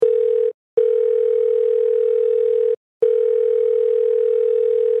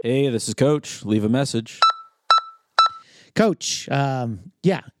Hey, this is Coach. Leave a message. Coach, I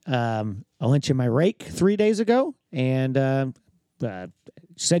lent you my rake 3 days ago, and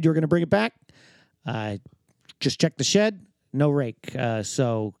said you were going to bring it back. Just checked the shed, no rake.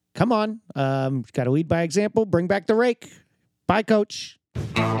 So come on, got to lead by example. Bring back the rake. Bye, Coach.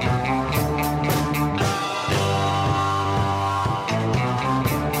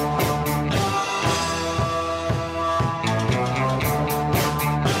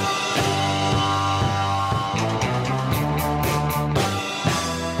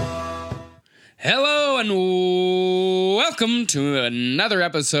 Hello and welcome to another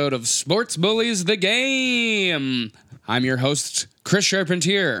episode of Sports Bullies the Game. I'm your host, Chris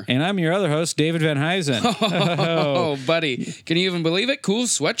Charpentier. And I'm your other host, David Van Huysen. Oh, buddy. Can you even believe it? Cool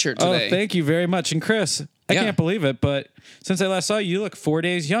sweatshirt today. Oh, thank you very much. And Chris, I can't believe it, but since I last saw you, you look 4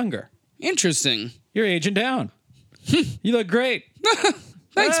 days younger. Interesting. You're aging down. You look great.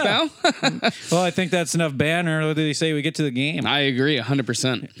 Thanks, pal. Well, I think that's enough banner. What do they say? We get to the game. I agree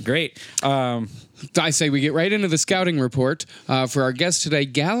 100%. Great. I say we get right into the scouting report for our guest today,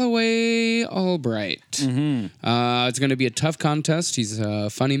 Galloway Albright. Mm-hmm. It's going to be a tough contest. He's a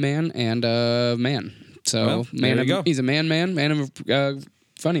funny man and a man. So, well, he's a man of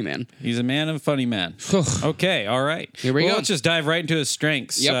funny man. He's a man of funny man. Okay, all right. Here we go. Let's just dive right into his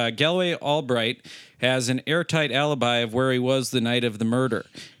strengths. Yep. Galloway Albright has an airtight alibi of where he was the night of the murder.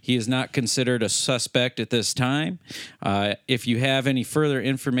 He is not considered a suspect at this time. If you have any further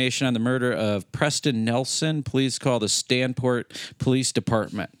information on the murder of Preston Nelson, please call the Stanport Police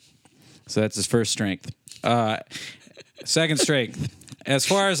Department. So that's his first strength. Second strength. As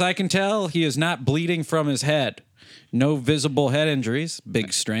far as I can tell, he is not bleeding from his head. No visible head injuries.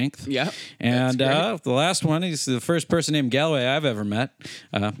 Big strength. Yeah. And the last one, he's the first person named Galloway I've ever met.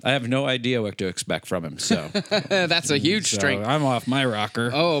 I have no idea what to expect from him. So that's a huge strength. I'm off my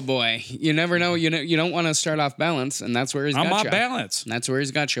rocker. Oh boy, you never know. You don't want to start off balance, and that's where he's got you. I'm off balance. That's where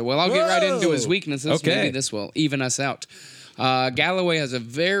he's got you. Well, I'll get right into his weaknesses. Okay. Maybe this will even us out. Galloway has a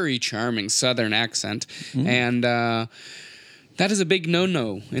very charming Southern accent, and that is a big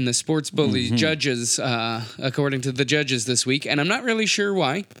no-no in the sports bully judges, according to the judges this week. And I'm not really sure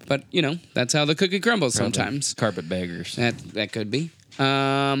why, but, that's how the cookie crumbles sometimes. Carpetbaggers. That could be.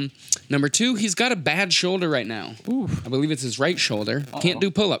 Number 2, he's got a bad shoulder right now. Ooh. I believe it's his right shoulder. Can't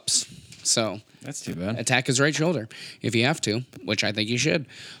do pull-ups. So That's too bad. attack his right shoulder if you have to, which I think you should.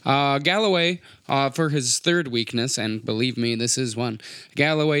 Galloway, for his third weakness, and believe me, this is one,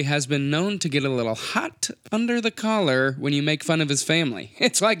 Galloway has been known to get a little hot under the collar when you make fun of his family.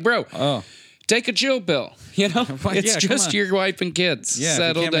 It's like, bro, take a chill pill. It's just your wife and kids. Yeah,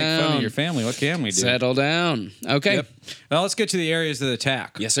 Settle if you can't down. make fun of your family, what can we do? Settle down. Okay. Yep. Well, let's get to the areas of the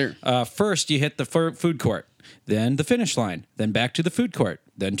attack. Yes, sir. First, you hit the food court, then the finish line, then back to the food court,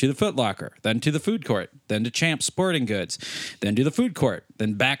 then to the Foot Locker, then to the food court, then to Champ Sporting Goods, then to the food court,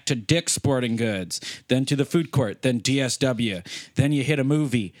 then back to Dick's Sporting Goods, then to the food court, then DSW, then you hit a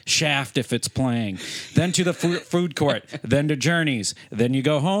movie, Shaft if it's playing, then to the food court, then to Journeys, then you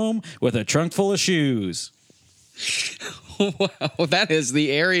go home with a trunk full of shoes. Wow, that is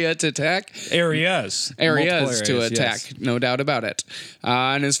the area to attack. Areas To attack, yes. No doubt about it.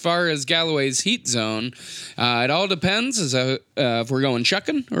 And as far as Galloway's heat zone, it all depends if we're going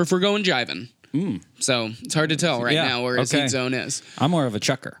chucking or if we're going jiving. So it's hard to tell now where his heat zone is. I'm more of a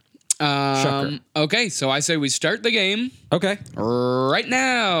chucker. Okay, so I say we start the game Okay. right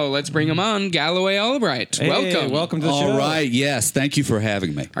now. Let's bring him on, Galloway Albright. Hey, welcome to the show. All right, yes. Thank you for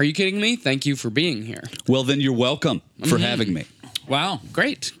having me. Are you kidding me? Thank you for being here. Well, then you're welcome for having me. Wow.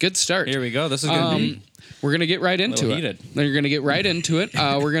 Great, good start. Here we go. This is going to be... We're gonna get right into it. heated. You're gonna get right into it.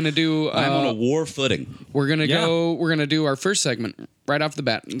 We're gonna do. I'm on a war footing. We're gonna go. We're gonna do our first segment right off the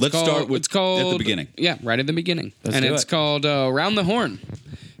bat. Let's start with at the beginning. Yeah, right at the beginning. Let's and do it's it. called Round the Horn.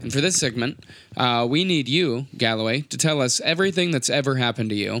 And for this segment, we need you, Galloway, to tell us everything that's ever happened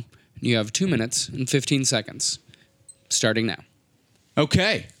to you. You have 2 minutes and 15 seconds, starting now.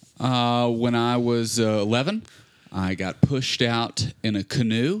 Okay. When I was 11, I got pushed out in a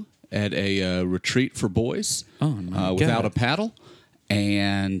canoe at a retreat for boys without a paddle.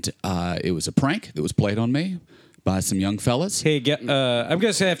 And it was a prank that was played on me by some young fellas. Hey, I'm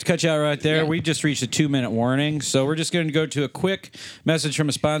going to have to cut you out right there. Yeah. We just reached a 2-minute warning, so we're just going to go to a quick message from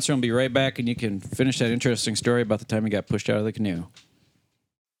a sponsor and be right back, and you can finish that interesting story about the time you got pushed out of the canoe.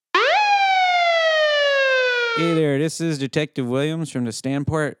 Hey there, this is Detective Williams from the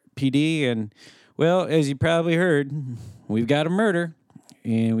Stanport PD, and, well, as you probably heard, we've got a murder,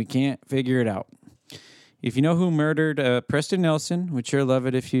 and we can't figure it out. If you know who murdered Preston Nelson, we'd sure love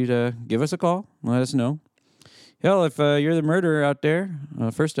it if you'd give us a call and let us know. Hell, if you're the murderer out there,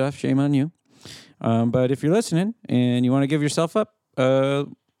 first off, shame on you. But if you're listening and you want to give yourself up,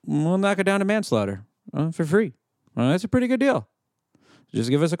 we'll knock it down to manslaughter for free. That's a pretty good deal. Just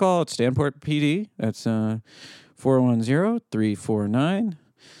give us a call at Stanport PD. That's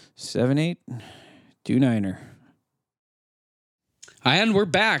 410-349-7829. And we're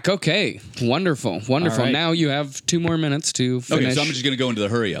back. Okay. Wonderful. Wonderful. Right. Now you have 2 more minutes to finish. Okay, so I'm just going to go into the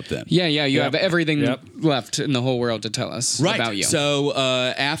hurry up then. Yeah. You Yep. have everything Yep. left in the whole world to tell us Right. about you. So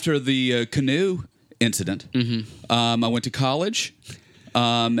after the canoe incident, I went to college,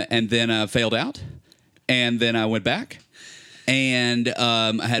 and then I failed out, and then I went back, and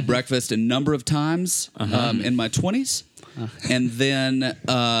I had breakfast a number of times in my 20s, and then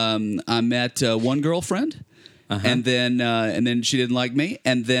I met one girlfriend. And then she didn't like me.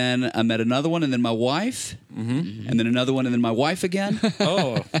 And then I met another one, and then my wife, and then another one, and then my wife again.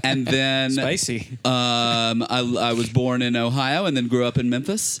 Oh, And then spicy. I was born in Ohio, and then grew up in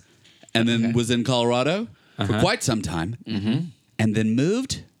Memphis, and then was in Colorado for quite some time, and then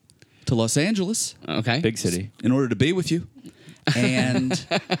moved to Los Angeles Okay. Big city. in order to be with you. And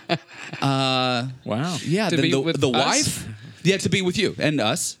Wow. yeah, To then be with the us? wife, yeah, to be with you and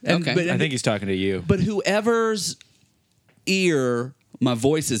us. And, Okay. but, I think he's talking to you. But whoever's ear my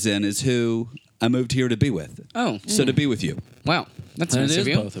voice is in is who I moved here to be with. Oh. So to be with you. Wow. That's It nice is of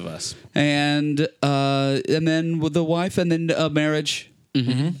you. both of us. And then with the wife, and then marriage.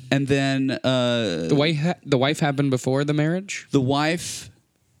 And then The wife happened before the marriage? the wife,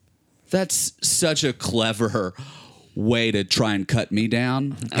 that's such a clever way to try and cut me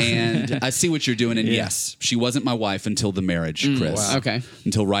down. And I see what you're doing. And yes, she wasn't my wife until the marriage, Chris. Wow. Okay.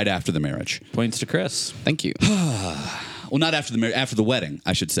 Until right after the marriage. Points to Chris. Thank you. Well, not after the marriage, after the wedding,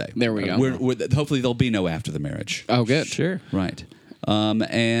 I should say. There we go. Hopefully there'll be no after the marriage. Oh, good. Sure. Right.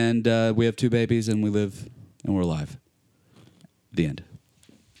 And we have 2 babies, and we live, and we're alive. The end.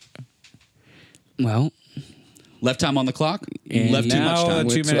 Well, Left time on the clock. And Left too much now time.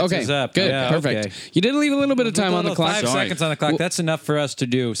 2 minutes okay. is up. Good. Yeah, Perfect. okay. You did leave a little bit of time on the clock. 5 Sorry. seconds on the clock. That's enough for us to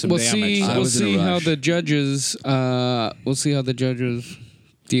do some We'll damage. see. I We'll was in a see how rush. the judges. We'll see how the judges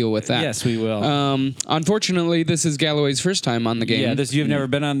deal with that. Yes, we will. Unfortunately, this is Galloway's first time on the game. Yeah, you've never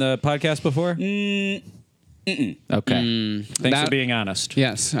been on the podcast before? Okay. Thanks That- for being honest.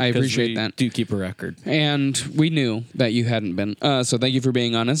 Yes, I 'Cause appreciate we that. do keep a record. And we knew that you hadn't been. So thank you for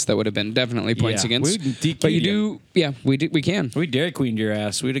being honest. That would have been definitely points Yeah, against. we DQ'd But you you. do. Yeah, we can. We Dairy Queened your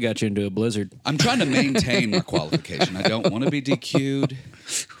ass. We'd have got you into a blizzard. I'm trying to maintain my qualification. I don't want to be DQ'd.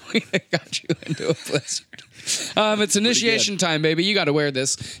 We got you into a blizzard. It's initiation time, baby. You got to wear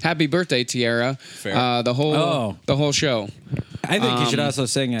this. Happy birthday, Tiara. Fair. The whole show. I think you should also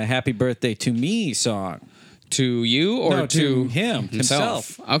sing a Happy Birthday to Me song. To you or No, to him,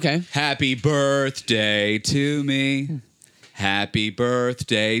 himself? himself. Okay. Happy birthday to me. Happy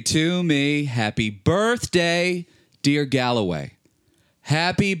birthday to me. Happy birthday, dear Galloway.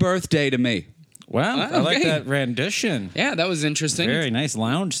 Happy birthday to me. Wow, I like okay. that rendition. Yeah, that was interesting. Very nice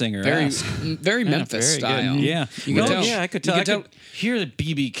lounge singer. Very Memphis style. Yeah. You could tell. Yeah, I could tell. You I could hear the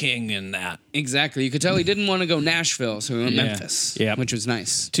BB King in that. Exactly. You could tell he didn't want to go Nashville, so he went Yeah. Memphis. Yep. Which was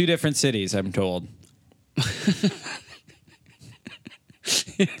nice. 2 different cities, I'm told.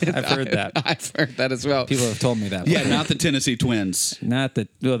 I've heard that. I've heard that as well. People have told me that. Yeah, not the Tennessee Twins. Not that.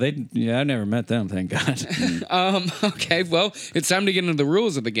 Well, I never met them. Thank God. Okay, well, it's time to get into the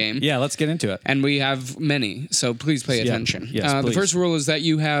rules of the game. Yeah, let's get into it. And we have many, so please pay attention. Yes, The please. first rule is that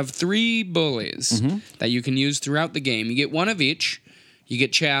you have 3 bullies Mm-hmm. that you can use throughout the game. You get 1 of each. You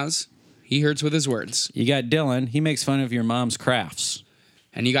get Chaz. He hurts with his words. You got Dylan. He makes fun of your mom's crafts.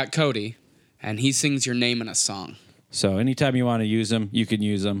 And you got Cody. And he sings your name in a song. So anytime you want to use them, you can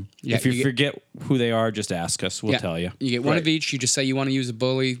use them. Yeah, if you, you get- forget who they are, just ask us. We'll tell you. You get 1 Right. of each. You just say you want to use a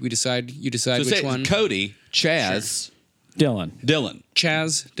bully. You decide So which say one. Cody, Chaz, Dylan. Dylan.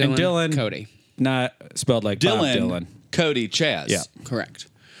 Chaz, And Dylan. Cody. Not spelled like Bob Dylan, Dylan. Cody, Chaz. Yeah. Correct.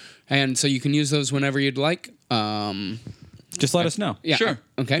 And so you can use those whenever you'd like. Just let us know. Yeah. Sure.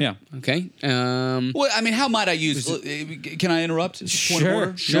 Okay. Yeah. Okay. Well, I mean, how might I use? Can I interrupt? Point of Sure,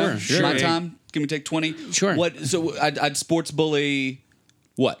 order? sure, No? sure. My time. Can we take 20? Sure. What? So I'd sports bully.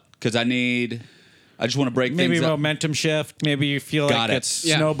 What? Because I just want to break Maybe things up. momentum shift. Maybe you feel Got like it. it's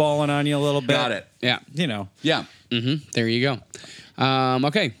Yeah. snowballing on you a little bit. Got it. Yeah. You know. Yeah. There you go.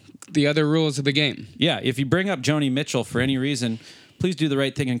 Okay. The other rules of the game. Yeah. If you bring up Joni Mitchell for any reason, please do the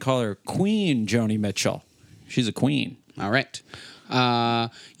right thing and call her Queen Joni Mitchell. She's a queen. All right.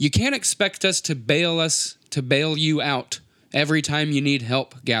 You can't expect us to bail you out every time you need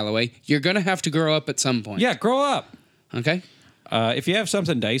help, Galloway. You're going to have to grow up at some point. Yeah, grow up. Okay? If you have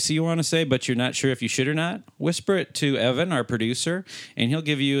something dicey you want to say, but you're not sure if you should or not, whisper it to Evan, our producer, and he'll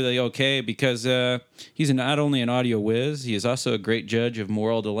give you the okay because he's not only an audio whiz, he is also a great judge of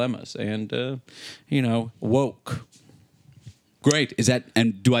moral dilemmas and, woke. Great. Is that,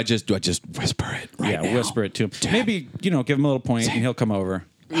 and do I just whisper it right now? Whisper it to him. Maybe, give him a little point and he'll come over.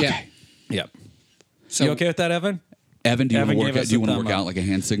 Yeah. Yep. So You okay with that, Evan? Evan, do you Evan want gave us to a work thumb up. out like a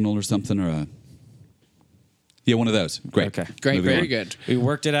hand signal or something or a... Yeah, one of those. Great. Okay. great, Moving very on. good. We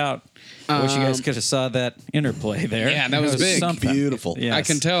worked it out. I wish you guys could have saw that interplay there. Yeah, that It was big. something. Beautiful. Yes. I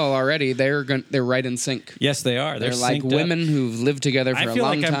can tell already they're right in sync. Yes, they are. They're like synced up. women who've lived together for a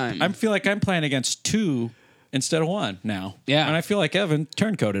long time. I feel like I'm playing against two instead of one now. Yeah. And I feel like Evan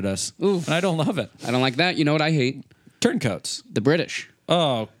turncoated us. Ooh. And I don't love it. I don't like that. You know what I hate? Turncoats. The British.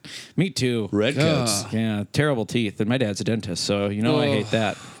 Oh, me too. Redcoats. Yeah, terrible teeth. And my dad's a dentist, so I hate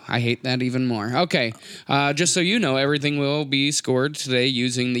that. I hate that even more. Okay, just so you know, everything will be scored today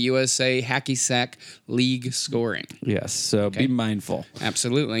using the USA Hacky Sack League scoring. Yes, so be mindful.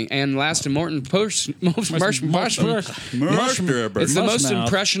 Absolutely. And last and it's the most Mushmouth.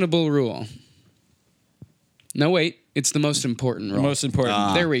 impressionable rule. No, wait. It's the most important rule. Most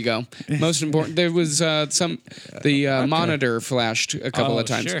important. There we go. Most important. There was monitor flashed a couple of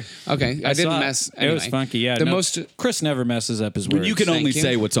times. Sure. Okay, I didn't saw it. mess. It Anyway. was funky, yeah. The most. Chris never messes up his words. You can Thank only you.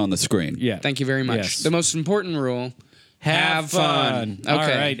 say what's on the screen. Yeah. Thank you very much. Yes. The most important rule. Have fun. Okay. All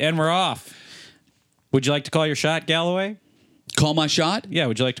right, and we're off. Would you like to call your shot, Galloway? Call my shot? Yeah,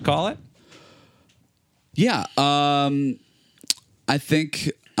 would you like to call it? Yeah. I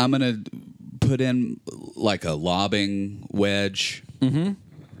think I'm going to put in like a lobbing wedge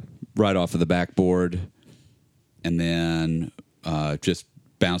right off of the backboard and then just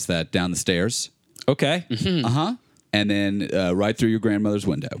bounce that down the stairs. Okay. And then right through your grandmother's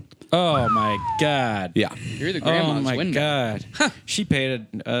window. Oh, my God. Yeah. You're the grandma's Oh, my window. God. She paid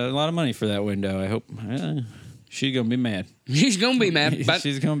a lot of money for that window. I hope she's going to be mad. She's gonna be mad, but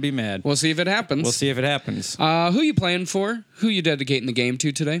She's going to be mad. we'll see if it happens. We'll see if it happens. Who you playing for? Who you dedicating the game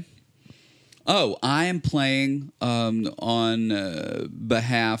to today? Oh, I am playing on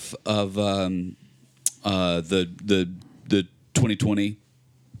behalf of the 2020.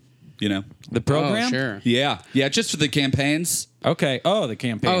 You know. The program? Oh, sure. Yeah, just for the campaigns. Okay. Oh, the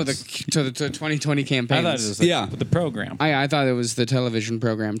campaigns. Oh, the 2020 campaigns. I thought it was the program. I thought it was the television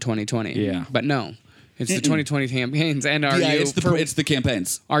program 2020. Yeah. but no, it's the 2020 campaigns. And are you it's the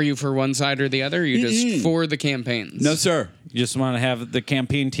campaigns. are you for one side or the other? Or are you just for the campaigns? No, sir. You just want to have the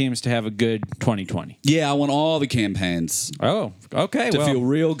campaign teams to have a good 2020. Yeah, I want all the campaigns Oh, okay. to well, feel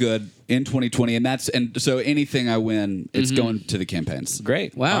real good in 2020, and so anything I win, it's going to the campaigns.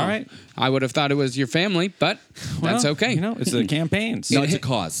 great. Wow. All right. I would have thought it was your family, but that's Well, okay. It's the campaigns. No, it's a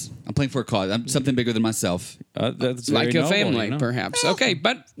cause. I'm playing for a cause. I'm something bigger than myself. That's Like very a noble, family, perhaps. Okay,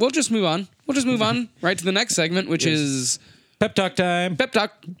 but we'll just move on. Right to the next segment, which is Pep talk time. Pep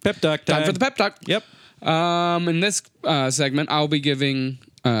Talk. Pep talk time. Time for the Pep Talk. Yep. In this segment, I'll be giving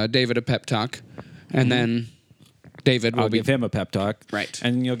David a pep talk, and then David will I'll be give him a pep talk. Right.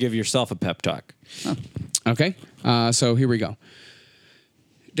 And you'll give yourself a pep talk. okay. So here we go.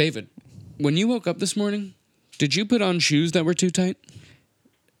 David, when you woke up this morning, did you put on shoes that were too tight?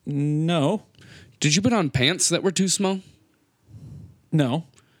 No. Did you put on pants that were too small? No.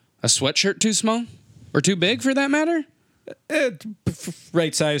 A sweatshirt too small, or too big for that matter?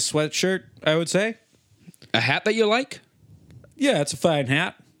 Right size sweatshirt, I would say. A hat that you like? Yeah, it's a fine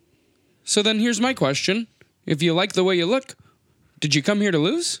hat. So then here's my question: if you like the way you look, did you come here to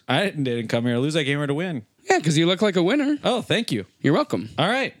lose? I didn't come here to lose. I came here to win. Yeah, because you look like a winner. Oh, thank you. You're welcome. All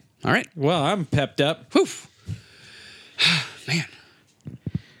right. All right. Well, I'm pepped up. Whew. Man.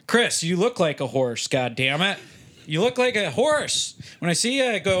 Chris, you look like a horse, God damn it. You look like a horse. When I see you,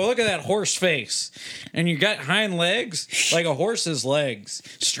 I go, look at that horse face. And you got hind legs like a horse's legs.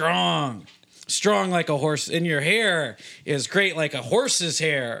 Strong. Strong like a horse. And your hair is great like a horse's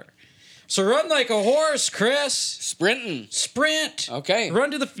hair. So run like a horse, Chris. Sprinting. Sprint. Okay.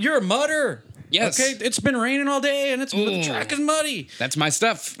 Run to the... You're a mudder. Yes. Okay, it's been raining all day and the track is muddy. That's my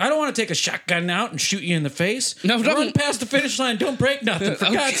stuff. I don't want to take a shotgun out and shoot you in the face. No, Run don't. past the finish line. Don't break nothing. For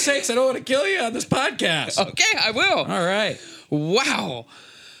Okay. God's sakes, I don't want to kill you on this podcast. Okay, I will. All right. Wow.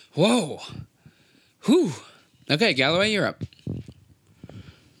 Whoa. Whew. Okay, Galloway, you're up.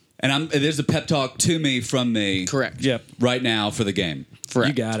 And there's a pep talk to me from me. Correct. Yep. Right now for the game. Correct.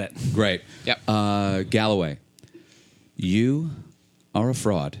 You got it. Great. Yep. Galloway, you are a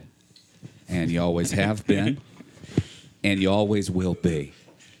fraud, and you always have been, and you always will be.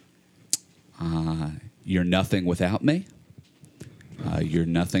 You're nothing without me. You're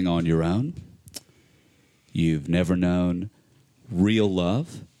nothing on your own. You've never known real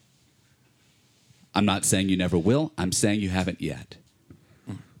love. I'm not saying you never will. I'm saying you haven't yet.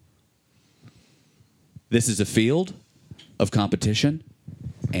 This is a field of competition,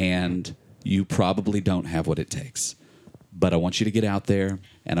 and you probably don't have what it takes. But I want you to get out there,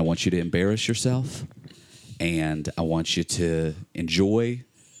 and I want you to embarrass yourself, and I want you to enjoy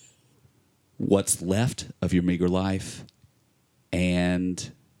what's left of your meager life,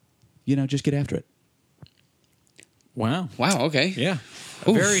 and, just get after it. Wow. Wow. Okay. Yeah.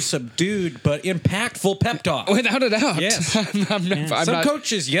 A very subdued but impactful pep talk. Without a doubt. Yes. I'm Some not-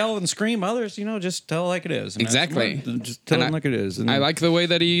 coaches yell and scream. Others, just tell it like it is. And that's Exactly. what- Just tell And them like it is. And I like the way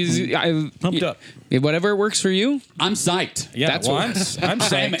that he's pumped up. Whatever works for you. I'm psyched. Yeah, That's well, what- I'm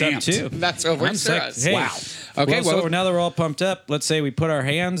psyched up amped. too. That's what I'm works for psyched. us. Hey. Wow. Okay. So now that we're all pumped up, let's say we put our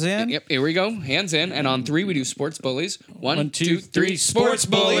hands in. Yep. Here we go. Hands in, and on 3 we do sports bullies. 1, 2, 3. Sports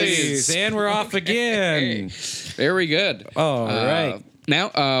bullies. And we're off again. Very good. All right.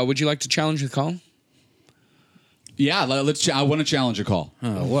 Now, would you like to challenge the call? Yeah, I want to challenge a call.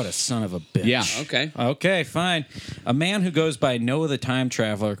 Oh, what a son of a bitch. Yeah. Okay. Okay, fine. A man who goes by Noah the Time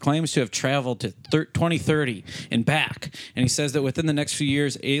Traveler claims to have traveled to 2030 and back. And he says that within the next few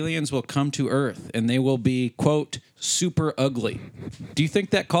years, aliens will come to Earth and they will be, quote, super ugly. Do you think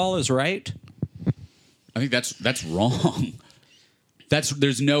that call is right? I think that's wrong.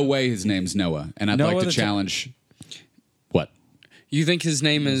 There's no way his name's Noah, and I'd Noah like to the challenge. What? You think his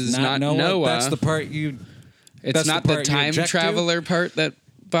name is not Noah. Noah? That's the part you. it's that's not the the, part you time object to? traveler part that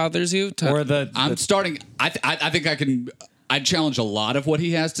bothers you? Or the. I'm starting. I think I can. I'd challenge a lot of what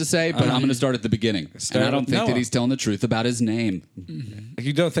he has to say, but I'm going to start at the beginning. Start And I don't with think Noah. that he's telling the truth about his name.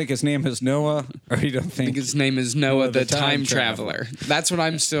 You don't think his name is Noah, or you don't I think think his name is Noah Noah the Time Traveler. That's what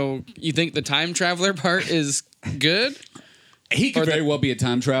I'm still. You think the time traveler part is good? He could very well be a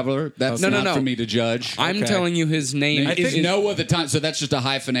time traveler. That's No, no, not no. for me to judge. I'm Okay. telling you his name I is think Noah the time. So that's just a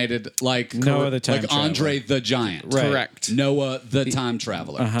hyphenated, like Noah the Time like Andre Traveler. the Giant. Right. correct. Noah the time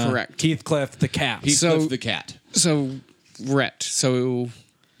traveler. Correct. Heathcliff the cat. Heathcliff So- the cat. So, Rhett. So,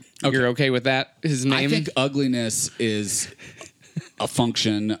 you're okay with that? His name. I think ugliness is a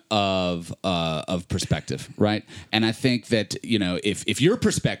function of perspective, right? And I think that if your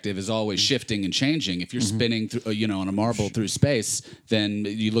perspective is always shifting and changing, if you're spinning through, on a marble through space, then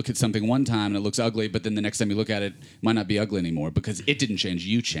you look at something one time and it looks ugly, but then the next time you look at it, it might not be ugly anymore because it didn't change.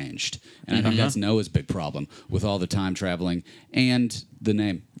 You changed, and I think that's Noah's big problem with all the time traveling and the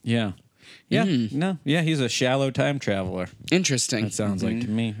name. Yeah. Yeah. No. Yeah, he's a shallow time traveler. Interesting. That sounds like to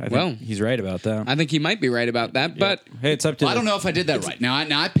me. I think Well, he's right about that. I think he might be right about that, but Hey, it's up to Well, I don't know if I did that right. Now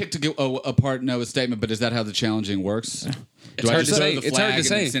I picked apart Noah's statement, but is that how the challenging works? It's hard to say. It's hard to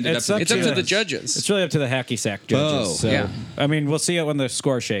say. It's up it's up to the judges. It's really up to the hacky sack judges. Oh. So, Yeah. I mean, we'll see it when the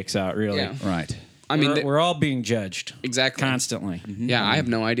score shakes out, really. Yeah. Right. I mean, we're all being judged exactly. constantly, Yeah, I have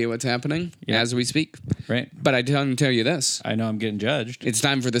no idea what's happening as we speak. right? But I can tell you this. I know I'm getting judged. It's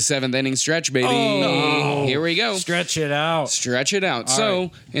time for the 7th inning stretch, baby. Here we go. Stretch it out. Stretch it out.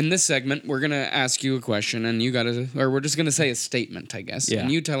 So, in this segment, we're going to ask you a question, and you got to, or we're just going to say a statement, I guess. Yeah.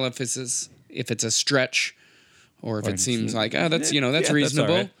 And you tell if it's a stretch, or if it seems like, that's Yeah, that's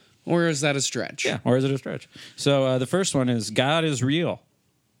reasonable, all right. or is that a stretch? Yeah. Or is it a stretch? So the first one is God is real.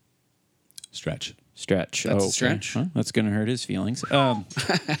 Stretch. Stretch. That's a okay. stretch. Huh? That's going to hurt his feelings.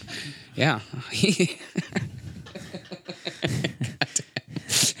 Yeah.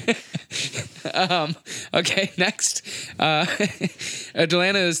 Okay, next.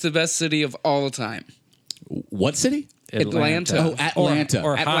 Atlanta is the best city of all time. What city? Atlanta. Oh, Atlanta.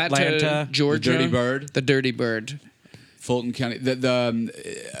 Or Atlanta, Georgia. The Dirty Bird. The Dirty Bird Fulton County.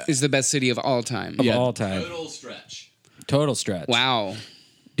 is the best city of all time. of all time. Total stretch. Total stretch. Wow.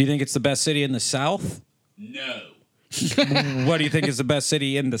 Do you think it's the best city in the South? No. What do you think is the best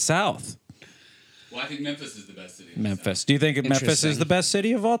city in the South? Well, I think Memphis is the best city Memphis. Do you think Memphis Interesting. is the best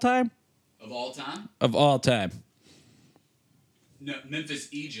city of all time? of all time. Of all time. No, Memphis,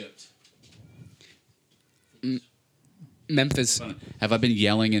 Egypt. Memphis. Have I been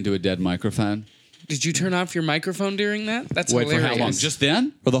yelling into a dead microphone? Did you turn off your microphone during that? That's Wait, for hilarious. how long? Just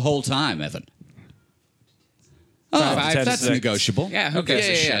then, or the whole time, Evan? Oh, 5 to that's 6. negotiable. Yeah, who Who gives gives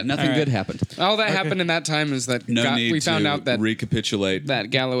a a shit? shit? Nothing All right. good happened. All that happened in that time is that we found out that recapitulate,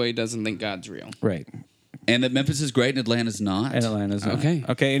 that Galloway doesn't think God's real. Right. and that Memphis is great and Atlanta's not. And Atlanta's not. Okay.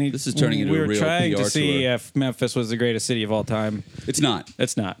 Okay. And This is turning into we a were real trying PR to see tour. if Memphis was the greatest city of all time. It's not.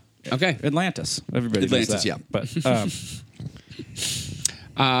 It's not. Okay. Atlantis. Everybody knows Atlantis, that. yeah. But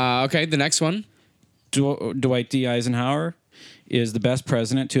Okay, the next one. Dwight D. Eisenhower is the best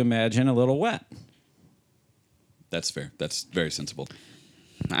president to imagine a little wet. That's fair. That's very sensible.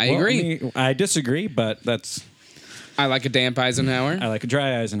 I Well, agree. I disagree, but that's I like a damp Eisenhower. I like a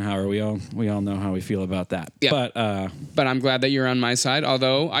dry Eisenhower. We all know how we feel about that. Yeah. But I'm glad that you're on my side.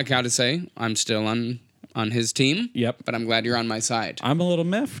 Although I gotta say, I'm still on his team. Yep. But I'm glad you're on my side. I'm a little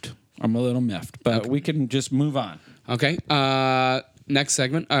miffed. But we can just move on. Okay. Next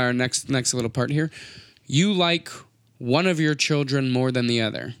segment, or next little part here. You like one of your children more than the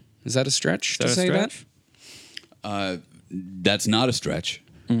other. Is that a stretch to say that? That's not a stretch.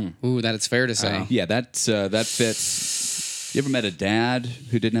 Ooh, that it's fair to say. Yeah, that fits. You ever met a dad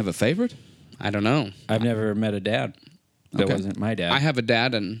who didn't have a favorite? I don't know. I've never met a dad that Okay. wasn't my dad. I have a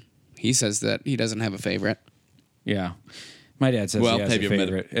dad, and he says that he doesn't have a favorite. Yeah. My dad says Well, he has have a you ever met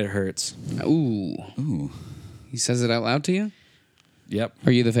favorite. It hurts. Ooh. He says it out loud to you? Yep.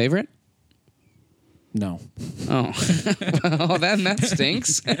 Are you the favorite? No. Oh. Oh, then that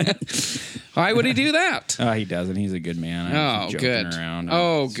stinks. Why would he do that? He doesn't. He's a good man. I'm Oh, joking good. around.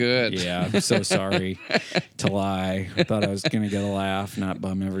 Oh, good. Yeah, I'm so sorry to lie. I thought I was going to get a laugh, not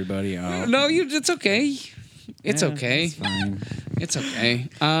bum everybody out. No, it's okay. It's okay. It's fine. It's okay.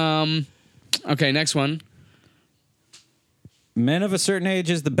 Okay, next one. Men of a Certain Age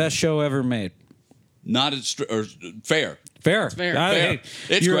is the best show ever made. Not or fair. Fair. fair. Fair.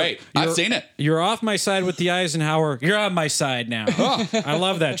 It's great. I've seen it. You're off my side with the Eisenhower. You're on my side now. I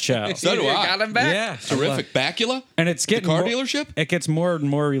love that show. So do You I. got him back? Yeah. Terrific. Bacula? And it's getting car more- dealership? It gets more and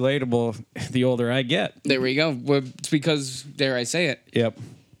more relatable the older I get. There we go. Well, it's because, dare I say it, Yep.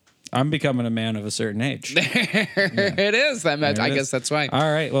 I'm becoming a man of a certain age. it is that match. There I it guess is. that's why.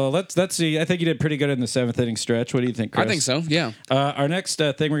 All right. Well, let's see. I think you did pretty good in the 7th inning stretch. What do you think, Chris? I think so. Yeah. Our next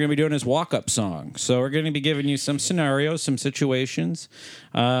thing we're going to be doing is walk-up song. So we're going to be giving you some scenarios, some situations,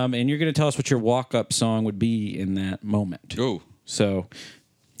 and you're going to tell us what your walk-up song would be in that moment. Ooh. So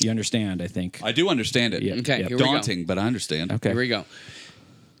you understand, I think. I do understand it. Yeah. Okay. Yep. Here we go. Daunting, but I understand. Okay. Here we go.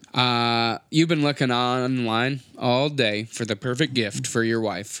 You've been looking online all day for the perfect gift for your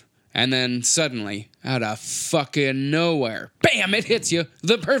wife. And then suddenly, out of fucking nowhere, bam, it hits you.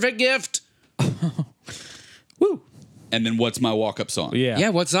 The perfect gift. Woo. And then what's my walk-up song? Yeah. Yeah,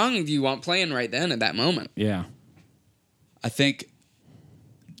 what song do you want playing right then at that moment? Yeah. I think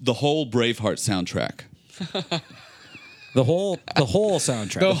the whole Braveheart soundtrack. The whole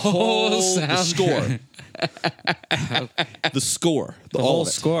soundtrack. The whole The sound. score. The score. The all whole of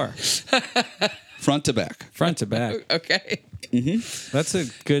it. score. Front to back. Front to back. Okay. That's a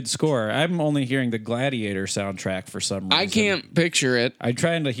good score. I'm only hearing the Gladiator soundtrack for some reason. I can't picture it. I'm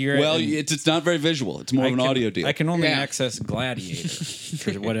trying to hear Well, it. and it's not very visual. It's more of an audio deal. I can only Yeah. access Gladiator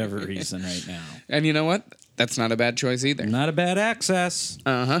for whatever reason right now. And you know what? That's not a bad choice either. Not a bad access.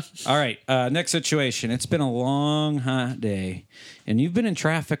 Uh-huh. All right, next situation. It's been a long, hot day, and you've been in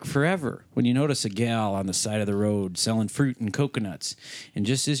traffic forever when you notice a gal on the side of the road selling fruit and coconuts. And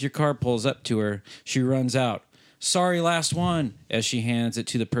just as your car pulls up to her, she runs out. Sorry, last one, as she hands it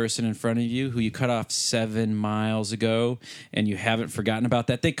to the person in front of you who you cut off 7 miles ago, and you haven't forgotten about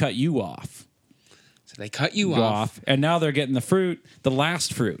that. They cut you off. So they cut you off. And now they're getting the fruit, the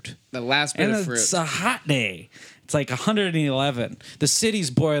last fruit. The last bit And of fruit. it's a hot day. It's like 111. The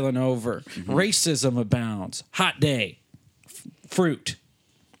city's boiling over. Racism abounds. Hot day. Fruit.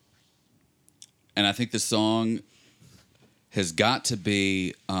 And I think the song has got to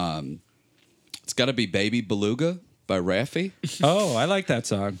be it's got to be Baby Beluga by Raffi. Oh, I like that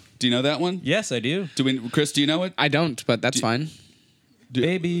song. Do you know that one? Yes, I do. Chris, do you know it? I don't, but that's fine.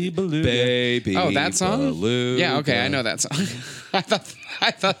 Baby Beluga. Baby Oh, that song? Beluga. Yeah, okay, I know that song.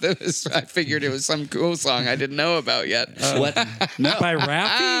 I thought that was. I figured it was some cool song I didn't know about yet. What? No. By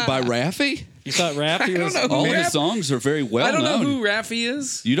Raffi? By Raffi? You thought Raffi was know who All made- his songs are very well I don't know known. who Raffi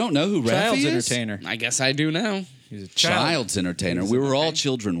is. You don't know who Child's Raffi is? entertainer. I guess I do now. He's a Child's entertainer. We were all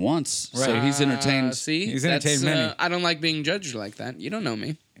children once, so he's entertained. See, He's that's, entertained many. I don't like being judged like that. You don't know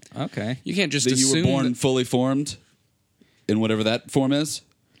me. Okay. You can't just That you assume were born that fully formed in whatever that form is.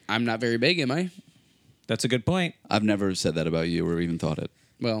 I'm not very big, am I? That's a good point. I've never said that about you or even thought it.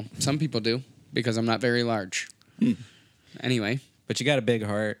 Well, some people do because I'm not very large. Anyway, But you got a big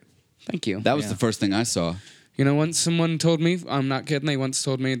heart. thank you. That was Yeah. the first thing I saw. You know, once someone told me, I'm not kidding. They once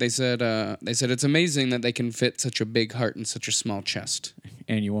told me they said it's amazing that they can fit such a big heart in such a small chest.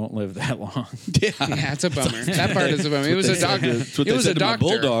 And you won't live that long. Yeah, it's a bummer. That part is a bummer. It was a doctor. That's what It they was said a to my doctor.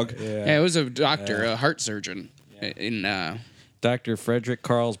 bulldog. Yeah, it was a doctor, a heart surgeon. In Dr. Frederick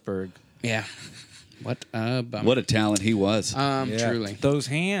Carlsberg. yeah, what a bummer. What a talent he was. Yeah. Truly. Those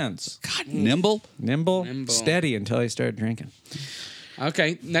hands. Nimble? Nimble, Nimble. steady until he started drinking.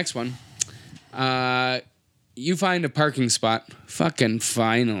 Okay, next one. You find a parking spot, fucking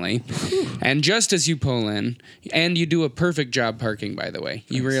finally. And just as you pull in, and you do a perfect job parking, by the way,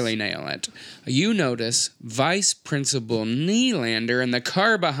 you really nail it. You notice Vice Principal Nylander in the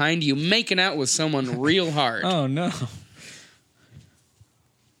car behind you making out with someone real hard. Oh, no.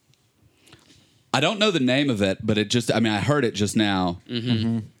 I don't know the name of it, but I heard it just now.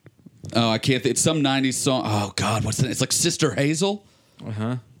 Mm-hmm. Oh, I can't. It's some 90s song. Oh, God, what's it? It's like Sister Hazel.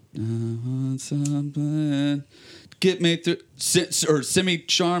 Uh-huh. Something. Get me through. Or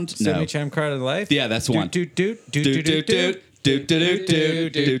Semi-Charmed? No. Semi-Charmed Card of Life? Yeah, that's the one. Doot, doot, doot, Do doot, do doot, do doot. do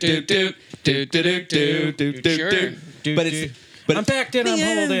do do do do do do do do Sure. do. But I'm backed in, I'm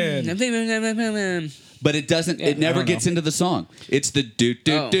holding. But it doesn't. It I never don't gets know. into the song. It's the do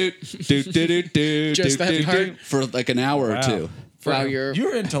do Oh. do do do do do Just do that do part? for like an hour or Wow. two. Wow,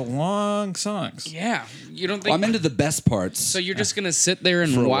 you're into long songs. yeah. You don't think Well, I'm into the best parts. so? You're just gonna sit there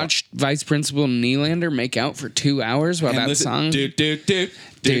For and a watch Vice Principal Nylander make out for 2 hours while And that listen, song? do do do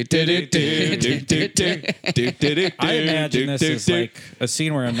do do do do do do do do do. I imagine this is like a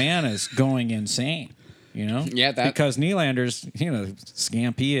scene where a man is going insane, you know? Yeah, that- Because Nylander's,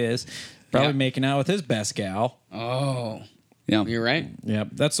 scamp he is, probably Yeah. making out with his best gal. Oh, Yeah. you're right. Yep,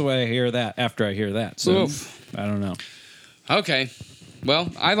 that's the way I hear that after I hear that. So, Oof. I don't know. Okay.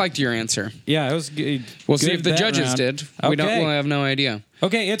 Well, I liked your answer. Yeah, it was good. We'll see if the judges did. We don't. Okay. We'll have no idea.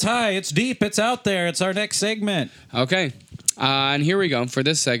 Okay, it's high, it's deep, it's out there. It's our next segment. Okay. And here we go for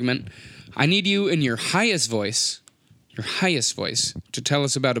this segment. I need you in your highest voice, to tell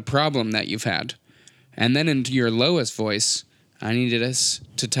us about a problem that you've had, and then into your lowest voice, I needed us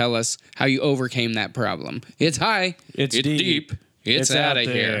to tell us how you overcame that problem. It's high. It's deep. It's out of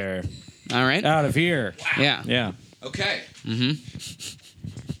here. there. All right. Out of here. Yeah. Yeah. Okay.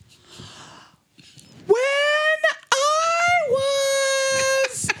 When I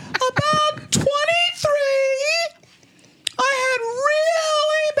was about 23, I had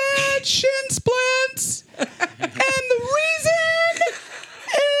really bad shin splints. And the reason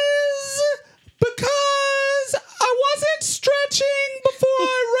is because I wasn't stretching before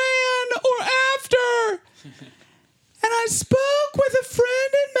I ran or after. And I spoke with a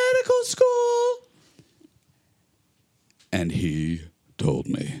friend in medical school. And he told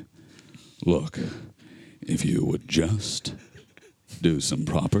me, look, if you would just do some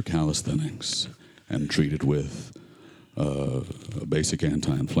proper calisthenics and treat it with a basic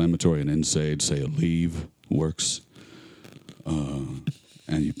anti-inflammatory and NSAID, say Aleve works, and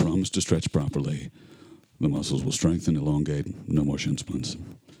you promise to stretch properly, the muscles will strengthen, elongate, no more shin splints.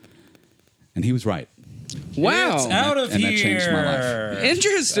 And he was right. Wow. It's out of And here. that changed my life.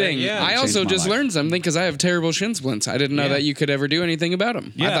 Interesting. Yeah, I it also changed my just life. learned something because I have terrible shin splints. I didn't know Yeah. that you could ever do anything about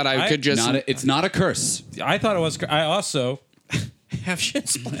them. I Yeah, thought I could just. It's not a curse. I thought it was. I also have shin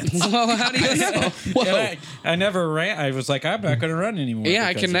splints. Well, how do you know? And I never ran. I was like, I'm not going to run anymore. Yeah, I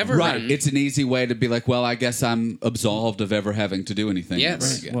because can of never it. Right. run. It's an easy way to be like, well, I guess I'm absolved of ever having to do anything.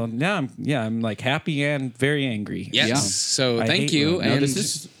 Yes. ever again. Well, now I'm like happy and very angry. Yes. Yeah. So I thank hate you. running. No, And this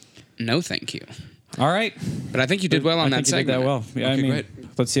is no, thank you. All right. But I think you did well on I that think you did segment. that well. Yeah, Okay, I mean, great.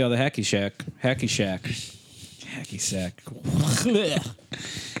 let's see how the hacky sack.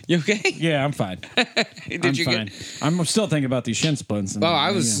 You okay? Yeah, I'm fine. Did I'm you fine. get? I'm still thinking about these shin splints. And, Well,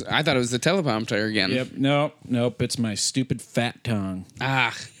 I thought it was the teleprompter again. Yep. Nope. It's my stupid fat tongue.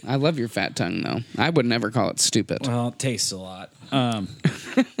 Ah, I love your fat tongue though. I would never call it stupid. Well, it tastes a lot.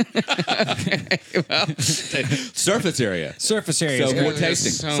 surface area. Surface area. So is more good.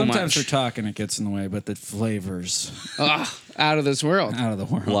 tasting. So Sometimes much. for talking it gets in the way, but the flavors Out of this world. out of the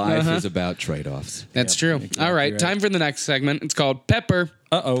world. Life is about trade-offs. That's Yep, true. exactly All right, right. time for the next segment. It's called Pepper.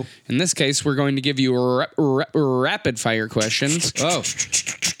 Uh-oh. In this case, we're going to give you rapid fire questions. Oh,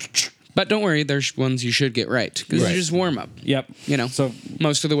 But don't worry, there's ones you should get right because Right. it's just warm up. Yep. You know, So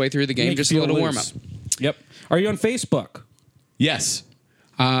most of the way through the game, make just you a feel little warm up. loose. Yep. Are you on Facebook? yes.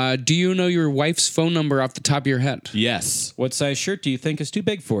 Do you know your wife's phone number off the top of your head? Yes. What size shirt do you think is too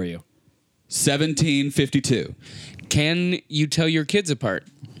big for you? 1752. Can you tell your kids apart,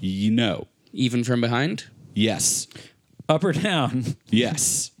 You know. even from behind? Yes. Up or down?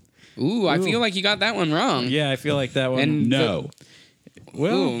 Yes. Ooh, I feel like you got that one wrong. Yeah, I feel like that one. And No.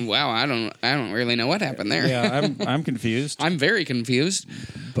 well, Ooh, wow, I don't really know what happened there. yeah, I'm confused. I'm very confused.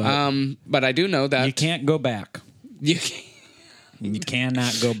 But But I do know that you can't go back. you You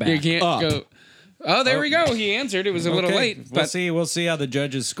cannot go back. you can't Up. go. Oh, there we go. He answered. It was a little Okay, late, We'll but see. We'll see how the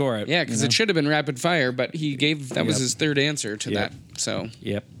judges score it. yeah, because you know? it should have been rapid fire, but he gave that was Yep. his third answer to Yep. that. So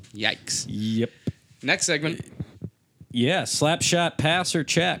Yep. yikes. Yep. Next segment. Yeah. Slap shot, pass or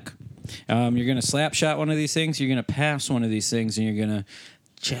check. You're gonna slap shot one of these things. You're gonna pass one of these things, and you're gonna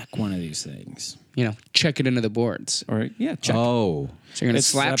check one of these things. Check it into the boards. Or, check. Oh. So you're going to It's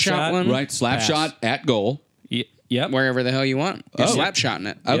slap slap shot shot, one? Right, slap Pass. shot at goal. Yep. Wherever the hell you want. You're Oh. slap shotting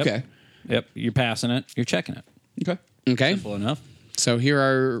it. Okay. Yep. You're passing it. You're checking it. Okay. Okay. Simple enough. So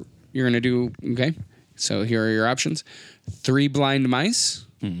you're going to do, okay. So here are your options. 3 blind mice.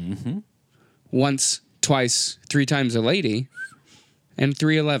 Mm-hmm. Once, twice, 3 times a lady. And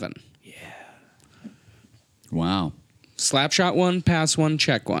 311. Wow. Slap shot one, pass one,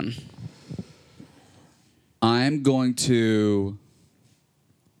 check one. I'm going to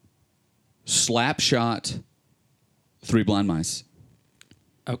slap shot 3 blind mice.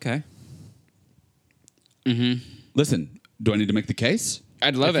 Okay. Listen, do I need to make the case?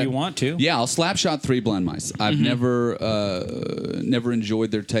 I'd love If it. you want to. Yeah, I'll slap shot 3 blind mice. I've never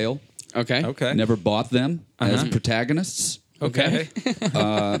enjoyed their tale. Okay. Okay. Never bought them as protagonists. Okay.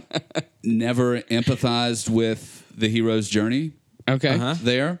 Never empathized with the hero's journey Okay.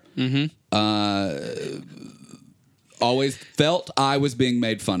 there. Always felt I was being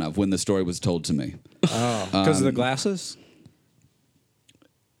made fun of when the story was told to me. Because of the glasses?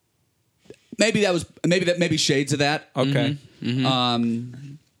 Maybe shades of that. Okay.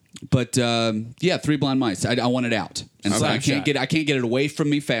 But 3 blind mice. I want it out, and so I Slap can't shot. get it away from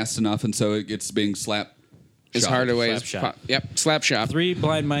me fast enough, and so it's being slapped. As hard away as Slap shot. Yep. Slap shot. 3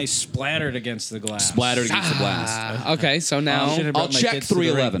 blind mice splattered against the glass. Splattered against the blast. Okay. So now Should've I'll brought my check kids to the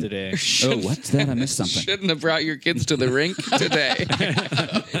rink 311 today. Oh, what's that? I missed something. shouldn't have brought your kids to the rink today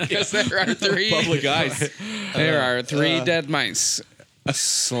because there are 3. Public ice. There are 3 dead mice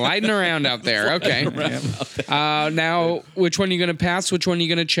sliding around out there. Okay. Now, which one are you going to pass? Which one are you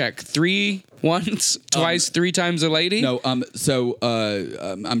going to check? 3 once, twice, 3 times a lady? No. So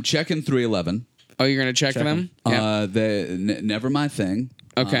I'm checking 311. Oh, you're going to check them? Yeah. Never my thing.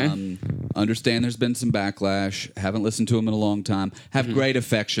 Okay. Understand there's been some backlash. Haven't listened to them in a long time. Have great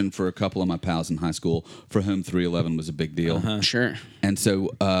affection for a couple of my pals in high school for whom 311 was a big deal. Sure. And so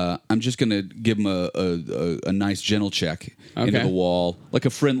I'm just going to give them a nice gentle check into Okay. the wall, like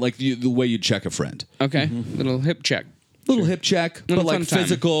a friend, like the way you check a friend. Okay. Little hip check. Little hip check, Little but like fun time.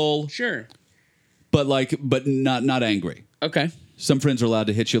 physical, Sure. but not angry. Okay. Some friends are allowed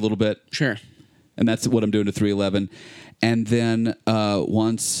to hit you a little bit. Sure. And that's what I'm doing to 311. And then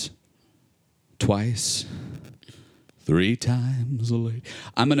once, twice, 3 times a lady.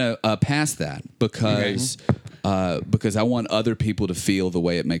 I'm going to pass that because I want other people to feel the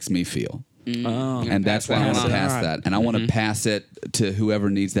way it makes me feel. And that's why I want pass to that pass on. that. And I want to pass it to whoever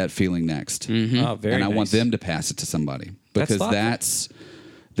needs that feeling next. Oh, very And I nice. want them to pass it to somebody because thoughtful.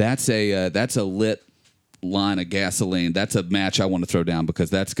 that's a lit line of gasoline. That's a match I want to throw down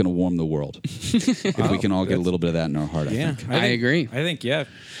because that's going to warm the world. If we can all get a little bit of that in our heart, I Yeah. think. I agree. I think,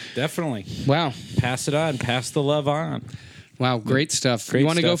 definitely. Wow. Pass it on. Pass the love on. Wow. Great stuff. Great You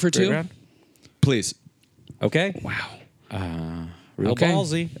want to go stuff. for Great 2? round. Please. Okay. Wow. Real Okay.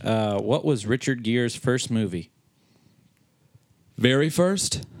 ballsy. What was Richard Gere's first movie? Very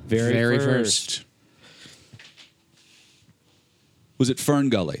first? Very first. Was it Fern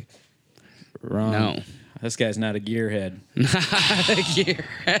Gully? Wrong. No. This guy's not a gearhead.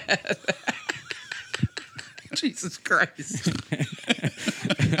 Jesus Christ.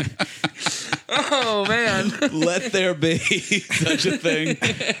 Oh, man. Let there be such a thing.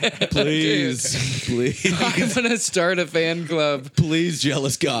 Please. Please. I'm going to start a fan club Please,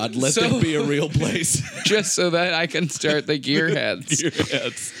 jealous God, let So- there be a real place. just so that I can start the Gearheads.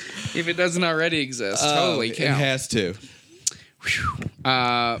 Yes. If it doesn't already exist. Holy It cow. has to.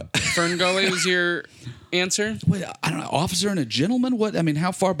 Fern Gully was your answer? Wait, I don't know. Officer and a gentleman? What? I mean,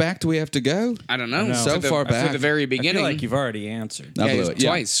 how far back do we have to go? I don't know. So For the- far back. For the very I beginning. feel like you've already answered. I Yeah, blew it was it. Yeah.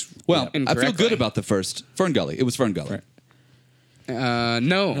 twice. Well, I feel Incorrectly. good about the first. Fern Gully. It was Fern Gully. Right.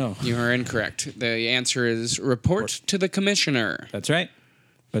 No, you are incorrect. The answer is report to the commissioner. That's right.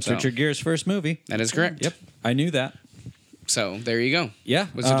 That's So- Richard Gere's first movie. That is correct. Yep. I knew that. So there you go. Yeah.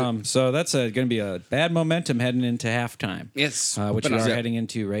 Was it So that's going to be a bad momentum heading into halftime. Yes. Which But we are yeah. heading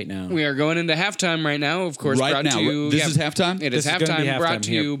into right now. We are going into halftime right now. Of course, Right brought now. to you. This is halftime? It is This is gonna be halftime. Brought halftime to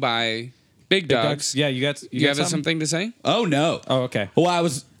here. you by Big Dogs. Yeah, you got You have something to say? Oh, no. Oh, okay. Well,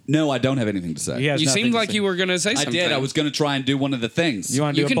 No, I don't have anything to say. He has You nothing seemed to like say. you were going to say I something. did. I was going to try and do one of the things. You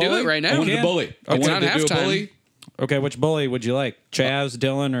want to You do a can do bully? it right now. I wanted Yeah. to bully. I It's wanted not to do a halftime. bully. Okay, which bully would you like? Chaz,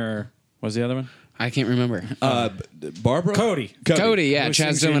 Dylan, or what was the other one? I can't remember. Barbara? Cody. Cody, yeah. Who Chaz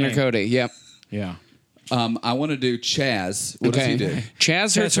sings your Dillon or name? Cody. Yep. Yeah. I want to do Chaz. What does he do?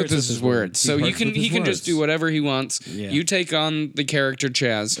 Chaz hurts with his words. So He you hurts can with his he can just words. do whatever he wants. Yeah. You take on the character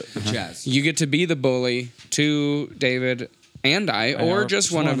Chaz. Chaz. You get to be the bully to David and I, or or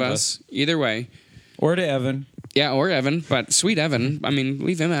just one of us. Either way. Or to Evan. Yeah, or Evan, but sweet Evan. I mean,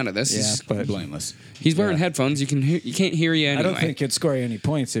 leave him out of this. Yeah, but Blameless. He's wearing headphones. You can't hear you anyway. I don't think it'd score you any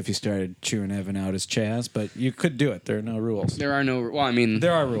points if you started chewing Evan out as Chaz, but you could do it. There are no rules. There are no. Well, I mean,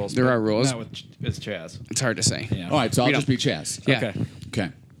 There are rules. There but are rules. Not with Chaz. It's hard to say. Yeah. All right, so I'll just be Chaz. Yeah. Okay. Okay.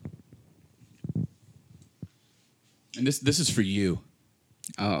 And this is for you.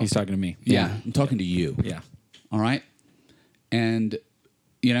 Oh, He's talking to me. yeah. I'm talking to you. Yeah. All right. And,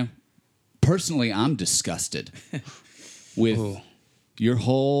 personally, I'm disgusted with your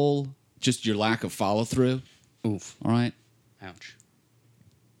just your lack of follow through. Oof. All right. Ouch.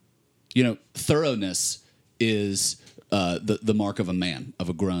 Thoroughness is the mark of a man, of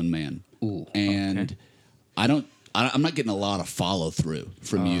a grown man. Ooh, and I'm not getting a lot of follow through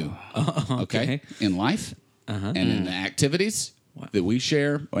from you. Okay. In life and in the activities that we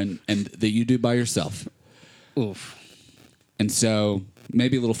share and that you do by yourself. Oof. And so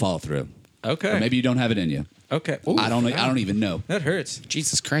maybe a little follow through. Okay. Or maybe you don't have it in you. Okay. I don't even know. That hurts.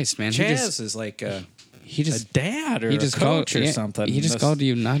 Jesus Christ, man. Chaz is like He a just dad or he a just coach called or something. He just This- called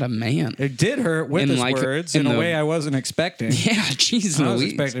you not a man. It did hurt with In his like- words in in a the- way I wasn't expecting. Yeah, jeez I was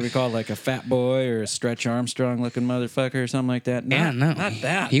Louise. expecting to be called like a fat boy or a Stretch Armstrong looking motherfucker or something like that. Yeah, no, not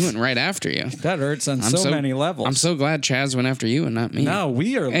that. He went right after you. That hurts on so many levels. I'm so glad Chaz went after you and not me. No,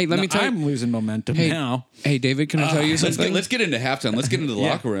 we are. Hey, let me tell you- I'm losing momentum Hey, now. Hey, David, can I tell you something? Let's get into halftime. Let's get into the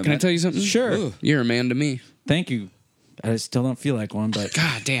locker room. Can I tell you something? Sure. You're a man to me. Thank you. I still don't feel like one, but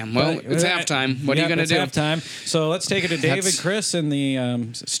God damn. Well, it's halftime. What are you going to do? It's halftime. So let's take it to David That's- Chris in the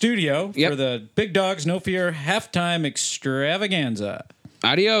studio Yep. for the Big Dogs No Fear halftime extravaganza.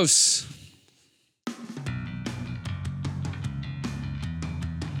 Adios.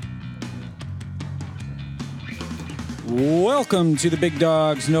 Welcome to the Big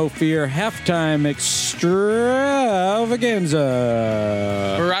Dogs No Fear halftime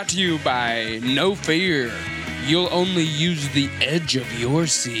extravaganza. Brought to you by No Fear. You'll only use the edge of your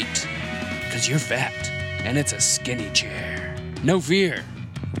seat because you're fat and it's a skinny chair. No fear.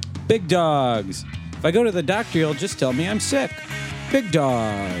 Big Dogs. If I go to the doctor, he'll just tell me I'm sick. Big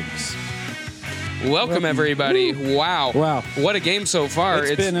Dogs. Welcome, everybody. Wow. Wow. What a game so far.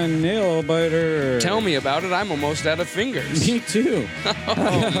 It's been a nail biter. Tell me about it. I'm almost out of fingers. Me too.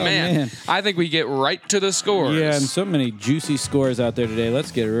 Oh, man. man. I think we get right to the scores. Yeah, and so many juicy scores out there today. Let's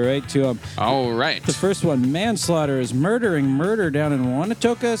get right to them. All right. The first one, manslaughter is murder down in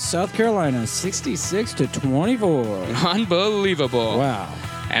Wanatoka, South Carolina, 66-24. Unbelievable. Wow.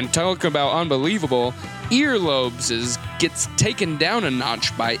 And talk about unbelievable, Earlobes gets taken down a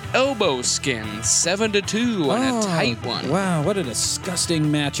notch by Elbow Skin, 7-2 on a tight one. Wow, what a disgusting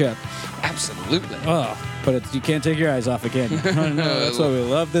matchup. Absolutely. Oh, but you can't take your eyes off it, can you? That's why we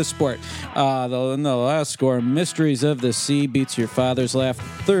love this sport. In the last score, Mysteries of the Sea beats Your Father's Laugh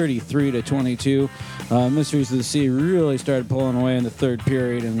 33-22. Mysteries of the Sea really started pulling away in the third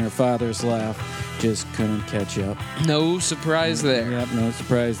period, and Your Father's Laugh just couldn't catch up. No surprise there. Yep, no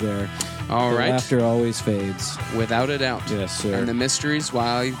surprise there. All The right. laughter always fades. Without a doubt. Yes, sir. And the mysteries,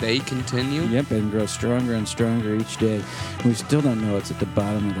 while they continue. Yep, and grow stronger and stronger each day. We still don't know what's at the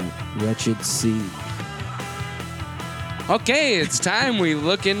bottom of that wretched sea. Okay, it's time we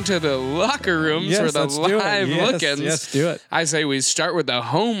look into the locker rooms Yes, for the let's do it. live Yes, look-ins. yes, do it. I say we start with the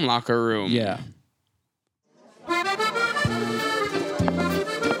home locker room. Yeah.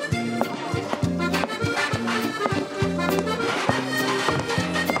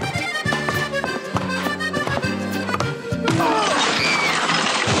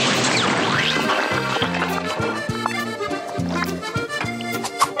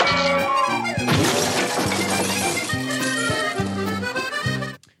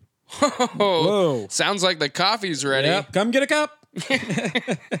 Whoa. Sounds like the coffee's ready. Yep, come get a cup.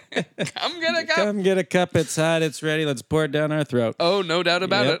 I'm gonna go. Come get a cup. It's hot. It's ready. Let's pour it down our throat. Oh, no doubt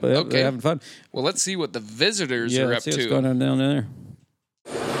about Yep, it. yep, Okay. we're having fun. Well, let's see what the visitors Yeah, are up let's see what's to. going on down there.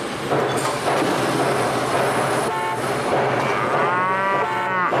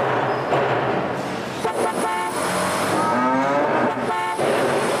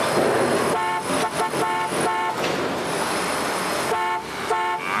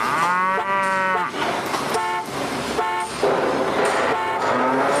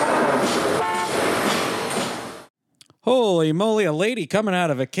 Holy moly, a lady coming out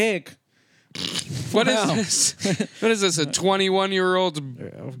of a cake. What is Wow. this? What is this? A 21-year-old's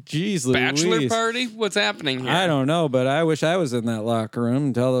Jeez Louise. bachelor party? What's happening here? I don't know, but I wish I was in that locker room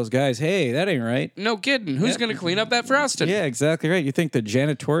and tell those guys, hey, that ain't right. No kidding. Who's going to clean up that frosting? Yeah, exactly right. You think the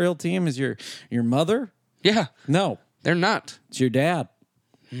janitorial team is your mother? Yeah, No, they're not. it's your dad.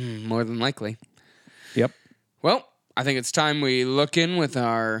 More than likely. Yep. Well, I think it's time we look in with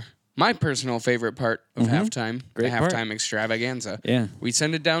our my personal favorite part of halftime, Great the part. halftime extravaganza. Yeah. We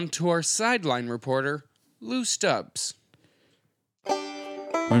send it down to our sideline reporter, Lou Stubbs.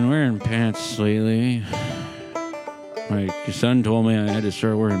 When wearing pants lately, my son told me I had to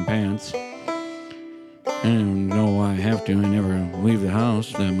start wearing pants. I don't know why I have to. I never leave the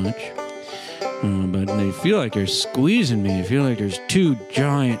house that much. But they feel like they're squeezing me. I feel like there's two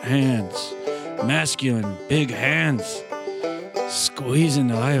giant hands, masculine, big hands, squeezing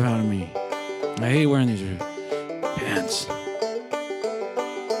the life out of me. I hate wearing these pants.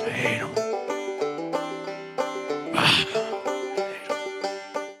 I hate them.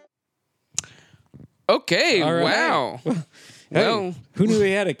 Okay, All right. wow. Well, Who knew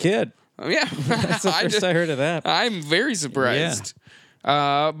he had a kid? yeah. That's the first I heard of that. I'm very surprised.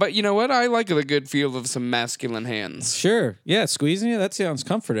 But you know what? I like the good feel of some masculine hands. Sure. Yeah, squeezing you, that sounds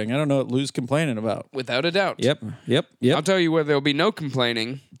comforting. I don't know what Lou's complaining about. Without a doubt. Yep. I'll tell you where there'll be no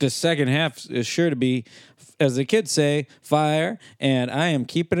complaining. The second half is sure to be, as the kids say, fire, and I am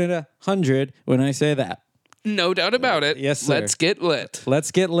keeping it 100 when I say that. No doubt about it. Yes, sir. Let's get lit. Let's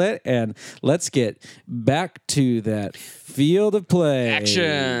get lit and let's get back to that field of play.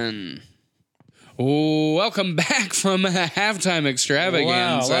 Action. Welcome back from a halftime Wow,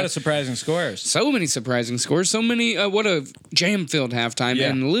 extravaganza. a lot of surprising scores. So many surprising scores. So many. What a jam-filled halftime.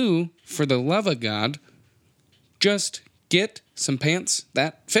 Yeah. And Lou, for the love of God, just get some pants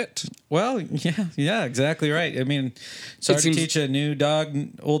that fit. Well, yeah, exactly right. I mean, it's hard to seems- teach a new dog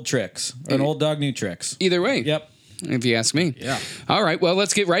old tricks, or an old dog new tricks. Either way. Yep. If you ask me. Yeah. All right. Well,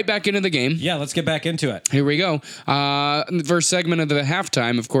 let's get right back into the game. Yeah, let's get back into it. Here we go. The first segment of the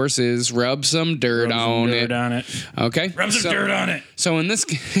halftime, of course, is rub some dirt on Dirt it. on it. Okay. Rub some dirt on it. So in this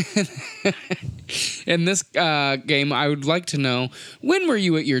game, I would like to know, when were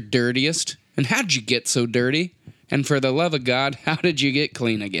you at your dirtiest, and how did you get so dirty? And for the love of God, how did you get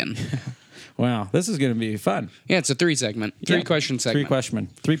clean again? Wow, this is going to be fun. Yeah, it's a three-question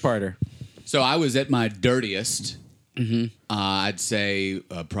segment. Three-parter. So I was at my dirtiest. I'd say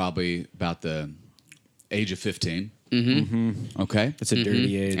probably about the age of 15. Okay, It's a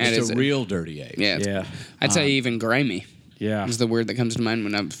dirty age. And it's a real dirty age. Yeah. Yeah. I'd say even grimy Yeah. is the word that comes to mind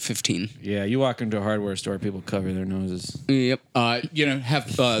when I'm 15. Yeah, you walk into a hardware store, people cover their noses. Yep.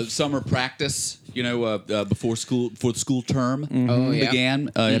 Have summer practice. Before the school term Oh, yeah. began.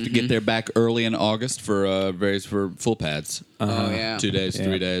 You have to get there back early in August for full pads. Oh, yeah. 2 days,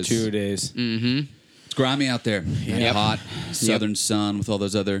 3 days. 2 days. It's grimy out there. Yep. Hot, southern sun with all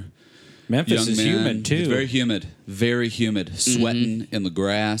those other Memphis young is men. humid, too. It's very humid. Very humid. Sweating in the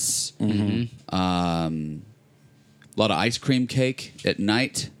grass. A lot of ice cream cake at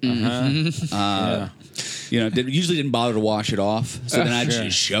night. Yeah. They usually didn't bother to wash it off. So then I'd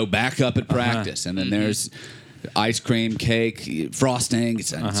just show back up at practice. And then there's ice cream cake, frosting.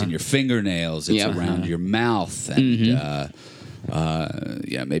 It's in your fingernails. It's Yep. around your mouth. And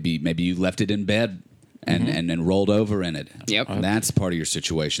maybe you left it in bed and then rolled over in it. Yep. And that's part of your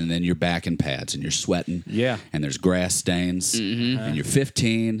situation. And then you're back in pads and you're sweating. Yeah. And there's grass stains. And you're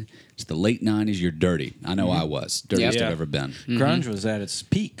 15. It's the late 90s. You're dirty. I know I was. Dirtiest Yep. I've ever been. Grunge was at its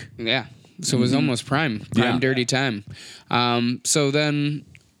peak. Yeah. So it was almost prime Yeah. dirty time. So then,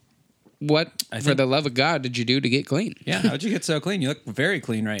 what, for the love of God, did you do to get clean? Yeah, how'd you get so clean? You look very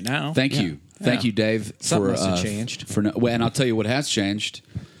clean right now. Thank you. Thank you, Dave. Something for, must have changed. And I'll tell you what has changed.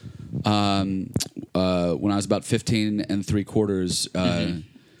 When I was about 15 3/4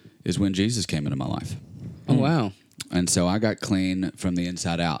 is when Jesus came into my life. Oh, wow. And so I got clean from the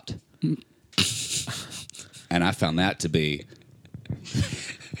inside out. And I found that to be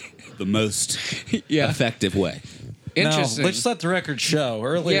the most effective way. Interesting. No, let's let the record show.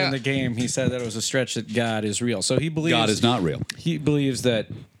 Early Yeah. in the game, he said that it was a stretch that God is real. So he believes God is not real. He believes that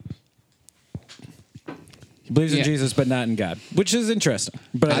he believes in Yeah. Jesus, but not in God, which is interesting.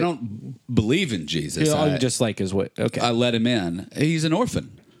 But I don't believe in Jesus. You just like his way. Okay, I let him in. He's an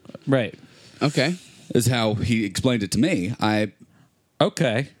orphan, right. Okay. is how he explained it to me.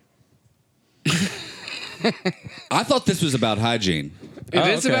 Okay. I thought this was about hygiene. It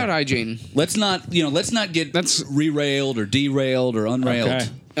is okay. about hygiene. Let's not get That's- re-railed or derailed or unrailed. Okay.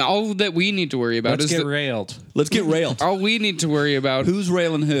 All that we need to worry about Let's is get that railed. Let's get railed. all we need to worry about. Who's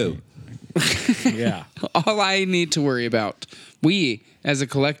railing who? Yeah. All I need to worry about, we as a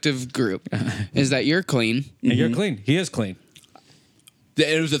collective group, is that you're clean. And you're clean. He is clean.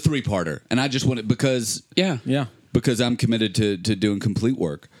 It was a 3-parter, and I just wanted because Yeah. Yeah. I'm committed to doing complete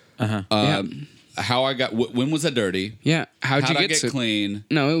work. How I got? When was I dirty? Yeah. How'd you I get get so clean?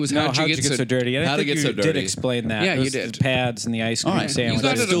 No, it was No, how'd you get so dirty? And I How'd think it get you so did dirty? explain that. Yeah, It you was did. The pads and the ice cream All right, sandwich.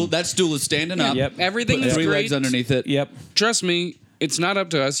 got it. that stool is standing up. Yep. Everything Put is 3 great. legs underneath it. Yep. Trust me, It's not up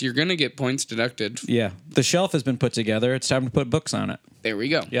to us. You're going to get points deducted. Yeah. The shelf has been put together. It's time to put books on it. There we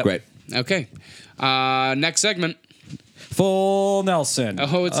go. Yep. Great. Okay. Next segment. Full Nelson.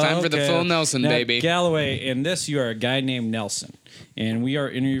 Oh, it's time for the full Nelson, now, baby. Galloway, in this, you are a guy named Nelson. And we are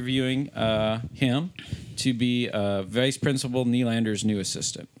interviewing him to be Vice Principal Nylander's new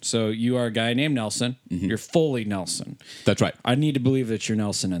assistant. So you are a guy named Nelson. Mm-hmm. You're fully Nelson. That's right. I need to believe that you're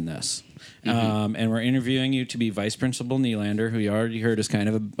Nelson in this. Mm-hmm. And we're interviewing you to be Vice Principal Nylander, who you already heard is kind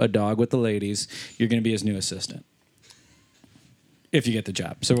of a dog with the ladies. You're going to be his new assistant. If you get the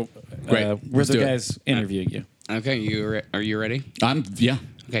job. So we're the guys interviewing you. Okay, are you ready? Yeah.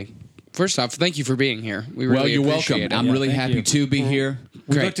 Okay. First off, thank you for being here. We really you're appreciate welcome. it. I'm really thank happy you. to be here.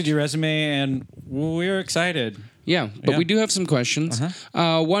 We Great. looked at your resume and we're excited. Yeah, but Yeah. we do have some questions.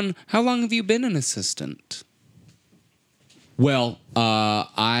 One, how long have you been an assistant? Well,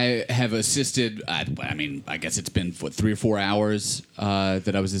 I have assisted. I guess it's been 3 or 4 hours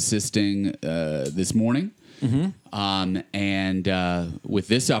that I was assisting this morning. Mm-hmm. And with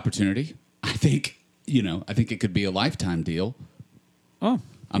this opportunity, I think it could be a lifetime deal. Oh.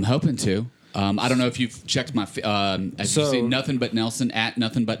 I'm hoping to. I don't know if you've checked my. Have you seen Nothing But Nelson at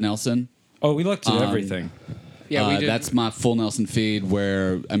Nothing But Nelson? Oh, we looked at everything. Yeah, we did. That's my full Nelson feed.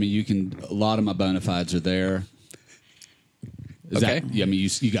 Where you can. A lot of my bona fides are there. Okay. Yeah, you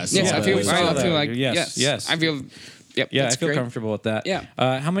guys. Yes, saw I feel those. like Yes, yes. I feel. Yep. Yeah, that's I feel great. comfortable with that. Yeah.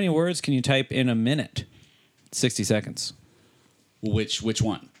 How many words can you type in a minute? 60 seconds. Which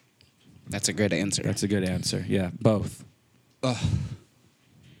one? That's a good answer. That's a good answer. Yeah, both.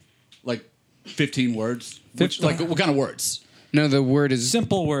 Like 15 words. What kind of words? No, the word is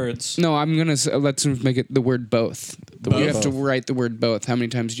Simple words. No, I'm gonna let's make it the word both. Both? You have to write the word both. How many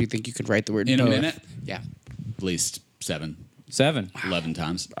times do you think you could write the word In a both? minute? Yeah. At least 7, 7. 11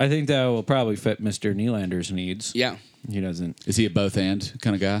 times. I think that will probably fit Mr. Nylander's needs. Yeah. He doesn't. Is he a both and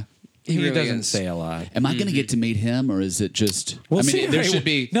kind of guy? He really doesn't is. say a lot. Am I going to get to meet him, or is it just? There should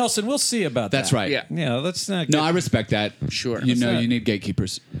be. Nelson, we'll see about That's that. right. Yeah. Yeah, let's not. No, I respect that. Sure. You know, not- you need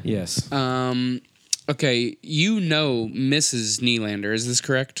gatekeepers. Yes. Okay, you know Mrs. Nylander, is this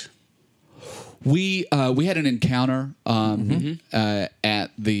correct? We had an encounter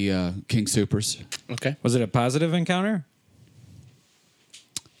at the King Supers. Okay. Was it a positive encounter?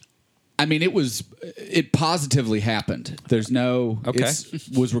 I mean, it positively happened. There's no. Okay.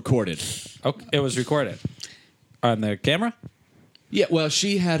 It was recorded. Oh, it was recorded on the camera. Yeah. Well,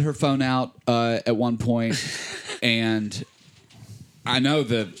 she had her phone out at one point, and I know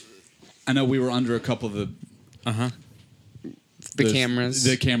we were under a couple of The cameras.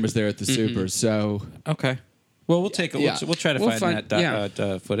 The cameras there at the Supers. So Okay. Well, we'll take a Yeah. we'll try to We'll find find-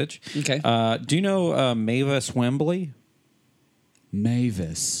 that footage. Okay. Do you know Mavis Wembley?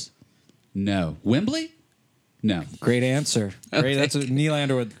 Mavis. No. Wembley? No. Great answer. Great. Okay. That's what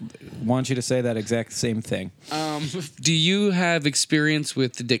Nylander would want you to say that exact same thing. Do you have experience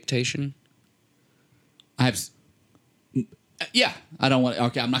with dictation? I have. Yeah. I don't want.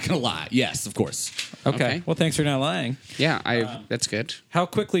 Okay. I'm not going to lie. Yes, of course. Okay. Okay. Well, thanks for not lying. Yeah, that's good. How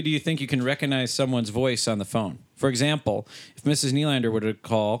quickly do you think you can recognize someone's voice on the phone? For example, if Mrs. Nylander were to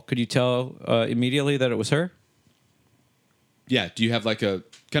call, could you tell immediately that it was her? Yeah. Do you have like a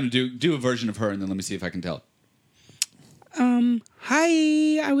kind of do a version of her, and then let me see if I can tell.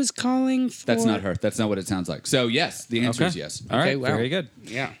 Hi, I was calling for... That's not her. That's not what it sounds like. So yes, the answer is yes. All right. Okay, wow. Very good.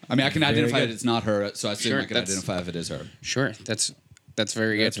 Yeah, I mean, I can identify good. that it's not her, so I assume Sure, I can that's- identify if it is her. sure. That's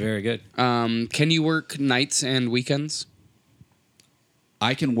very good. That's very good. Can you work nights and weekends?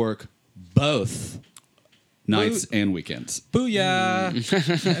 I can work both nights and weekends. Booyah! I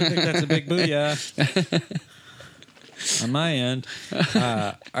think that's a big booyah. On my end.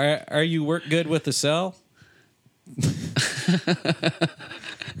 Are you work good with the cell?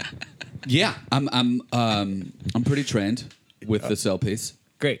 Yeah, I'm pretty trained with the cell piece.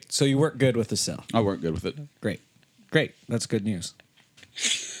 Great. So you work good with the cell. I work good with it. Great. Great. That's good news.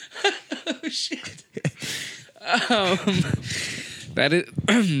 Oh shit.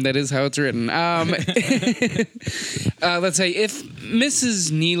 That is how it's written. Let's say if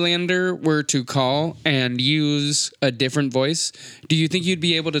Mrs. Nylander were to call and use a different voice, do you think you'd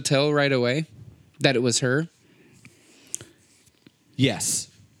be able to tell right away that it was her? Yes,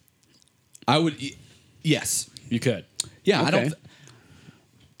 I would. Yes, You could. yeah. Okay.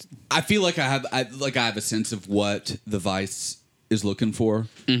 I feel like I have a sense of what the Vice is looking for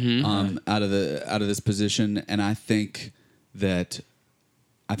out of this position, and I think I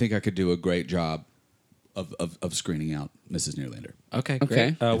could do a great job of screening out Mrs. Nylander. Okay. Okay. Great.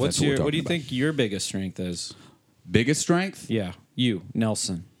 If What that's do what we're you talking think your biggest strength is? Biggest strength? Yeah. You,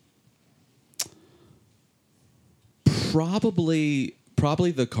 Nelson.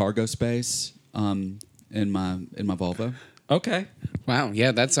 Probably the cargo space in my Volvo. Okay. Wow.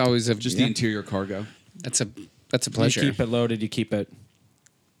 Yeah, that's always Just the interior cargo. That's a pleasure. You keep it loaded. You keep it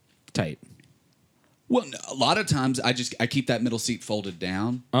tight. Well, a lot of times I keep that middle seat folded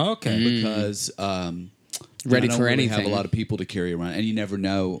down. Okay. Because Ready I don't for really anything. have a lot of people to carry around, and you never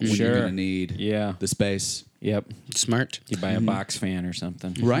know when Sure. you're going to need Yeah. the space. Yep. Smart. You buy a box fan or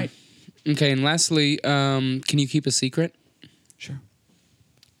something. Right. Okay, and lastly, can you keep a secret? Sure.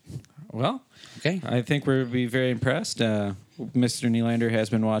 Well, Okay. I think we'll be very impressed. Mr. Nylander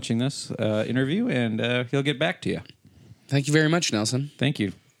has been watching this interview, and he'll get back to you. Thank you very much, Nelson. Thank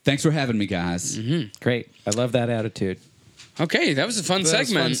you. Thanks for having me, guys. Great. I love that attitude. Okay, that was a fun That was a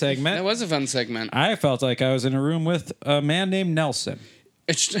segment. fun segment. That was a fun segment. I felt like I was in a room with a man named Nelson.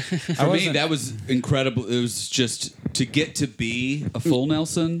 It's For me, that was incredible. It was just to get to be a full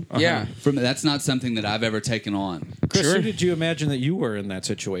Nelson. Yeah. That's not something that I've ever taken on. Chris, Sure. who did you imagine that you were in that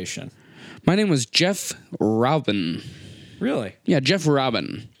situation? My name was Jeff Robin. Really? Yeah, Jeff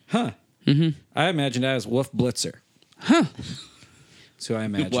Robin. Huh. Mm-hmm. I imagined I was Wolf Blitzer. Huh. So I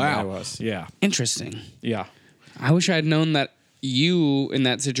imagined Wow. I was. Yeah. Interesting. Yeah. I wish I had known that you in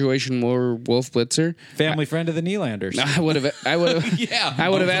that situation were Wolf Blitzer. Family friend of the Nylanders. I would have. Yeah. I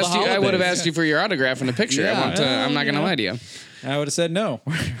would have for the asked you. I would have holidays. asked you for your autograph and a picture. Yeah. I'm not going to lie to you. I would have said no.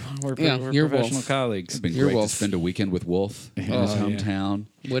 we're you're professional Wolf. colleagues. It's been You're great Wolf. to spend a weekend with Wolf in his Oh, yeah. hometown.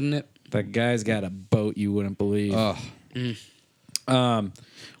 Wouldn't it? That guy's got a boat you wouldn't believe. Oh,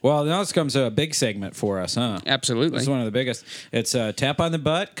 Well, now this comes to a big segment for us, huh? Absolutely. This is one of the biggest. It's tap on the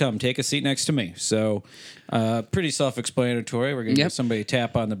butt. Come take a seat next to me. So, pretty self-explanatory. We're going to Yep. give somebody a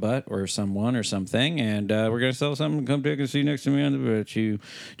tap on the butt or someone or something, and we're going to tell someone, come take a seat next to me on the butt. You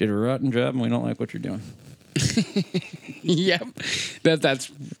did a rotten job, and we don't like what you're doing. Yep.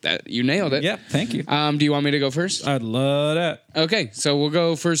 That you nailed it. Yeah, thank you. Do you want me to go first? I'd love that. Okay, so we'll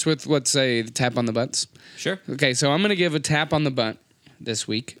go first with, let's say, the tap on the butts. Sure. Okay, so I'm going to give a tap on the butt this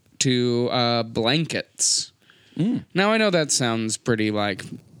week to blankets. Now, I know that sounds pretty like,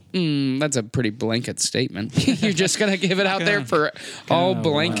 that's a pretty blanket statement. You're just going to give it out there for all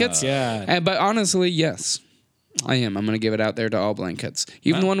blankets? Yeah. But honestly, yes, I am. I'm going to give it out there to all blankets,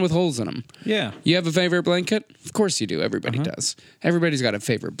 even the one with holes in them. Yeah. You have a favorite blanket? Of course you do. Everybody does. Everybody's got a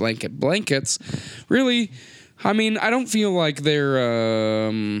favorite blanket. Blankets, really, I mean, I don't feel like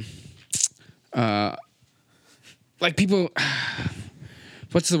they're like people.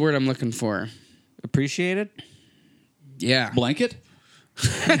 What's the word I'm looking for? Appreciated? Yeah. blanket?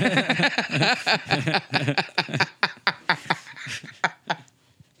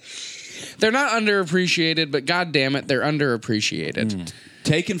 They're not underappreciated, but god damn it, they're underappreciated.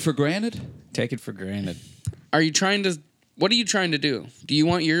 Taken for granted? Take it for granted. What are you trying to do? Do you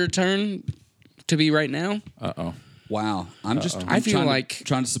want your turn to be right now? Uh-oh. Wow. I'm I feel trying like-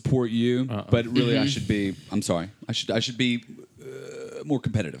 trying to support you, but really I should be. I'm sorry. I should be more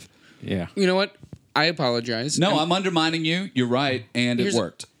competitive. Yeah. You know what? I apologize. No, I'm undermining you. You're right, and it Here's-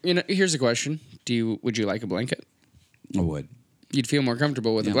 worked. Here's a question. Would you like a blanket? I would. You'd feel more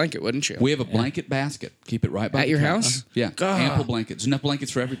comfortable with a blanket, wouldn't you? We have a blanket basket. Keep it right by At the your couch. house? Yeah, God. ample blankets. There's enough blankets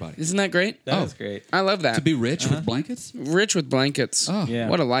for everybody. Isn't that great? That was great. I love that. To be rich with blankets? Rich with blankets. Oh. Yeah.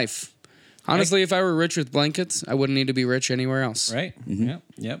 What a life. Honestly, if I were rich with blankets, I wouldn't need to be rich anywhere else. Right? Yep.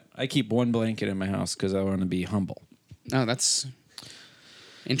 Yep. I keep one blanket in my house because I want to be humble. Oh, that's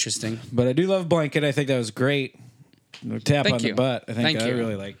interesting. But I do love blanket. I think that was great. The tap Thank on you. the butt. I think Thank I you.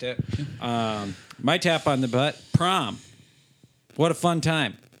 really liked it. My tap on the butt, prom. What a fun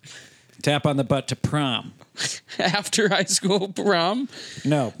time. Tap on the butt to prom. After high school prom?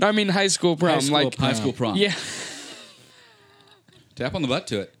 No. I mean high school prom. High school prom. Yeah. Tap on the butt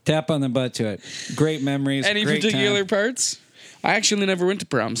to it. Tap on the butt to it. Great memories. Any great particular time. parts? I actually never went to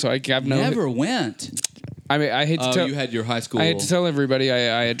prom, so I have no. Never went. I mean, I hate to Oh, tell. you had your high school. I had to tell everybody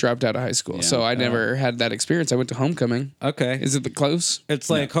I had dropped out of high school, Yeah. so I never had that experience. I went to homecoming. Okay. Is it the close? It's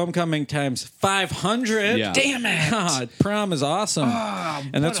like homecoming times 500. Yeah. Damn it! God, prom is awesome.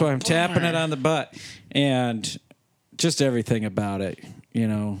 And that's why I'm tapping it on the butt. And just everything about it, you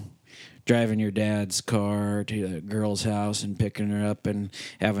know, driving your dad's car to the girl's house and picking her up and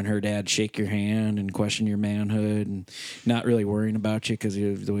having her dad shake your hand and question your manhood and not really worrying about you because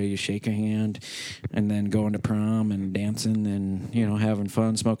of the way you shake a hand, and then going to prom and dancing and, you know, having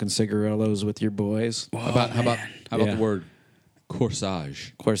fun, smoking cigarillos with your boys. How about Yeah. the word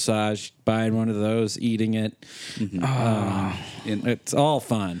corsage? Corsage, buying one of those, eating it. It's all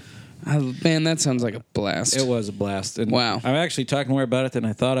fun. Man, that sounds like a blast. It was a blast. And Wow. I'm actually talking more about it than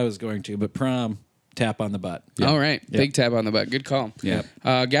I thought I was going to, but prom, tap on the butt. All right, big tap on the butt. Good call. Yep.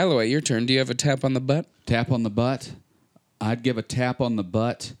 Galloway, your turn. Do you have a tap on the butt? Tap on the butt. I'd give a tap on the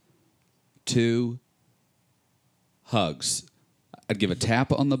butt to hugs. I'd give a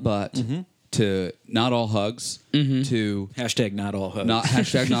tap on the butt to not all hugs. To Hashtag not all hugs.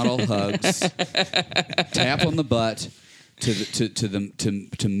 hashtag not all hugs. Tap on the butt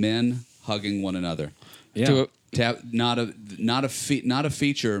to men hugging one another. Yeah. To Tap not a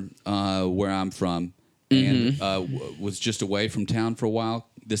feature where I'm from, and was just away from town for a while.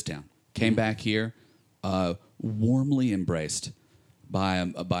 This town came back here, warmly embraced by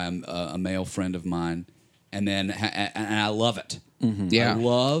a male friend of mine, and then and I love it. Yeah. I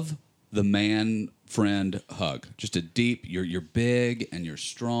love the man friend hug. Just a deep. You're big and you're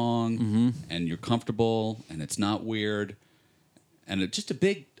strong and you're comfortable and it's not weird, and just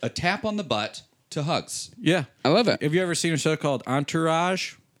a tap on the butt to hugs. Yeah. I love it. Have you ever seen a show called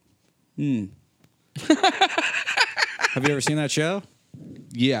Entourage? Have you ever seen that show?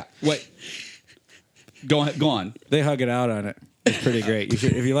 Yeah. Wait. Go on. They hug it out on it. It's pretty great. You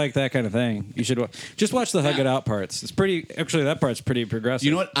should, if you like that kind of thing, you should just watch the hug it out parts. It's pretty. Actually, that part's pretty progressive.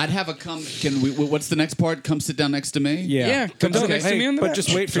 You know what? I'd have a come. Can we? What's the next part? Come sit down next to me. Yeah, come sit next to me on the But bench.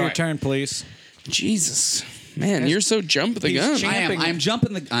 just wait for your Sorry. turn, please. Jesus. Man, you're so jump the He's gun. champ- I am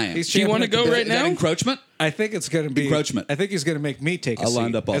jumping the. I am. He's Do you want to champing go at the right Is that now? encroachment? I think it's going to be Encroachment. I think he's going to make me take a I seat.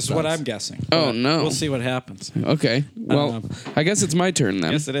 lined up all That's what sides. I'm guessing. Oh, But no. We'll see what happens. Okay. Well, I guess it's my turn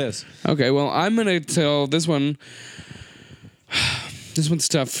then. Yes, it is. Okay, well, I'm going to tell this one. This one's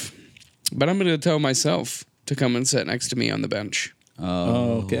tough. But I'm going to tell myself to come and sit next to me on the bench.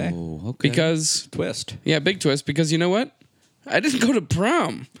 Okay. Oh, okay. Because, Twist. yeah, big twist. Because you know what? I didn't go to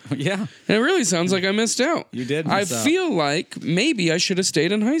prom. Yeah. And it really sounds like I missed out. You did I miss out. feel like maybe I should have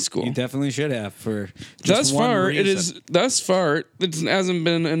stayed in high school. You definitely should have for just Thus one far, reason. it hasn't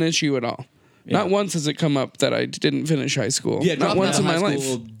been an issue at all. Yeah. Not once has it come up that I didn't finish high school. Yeah, not dropping once out in of my high life.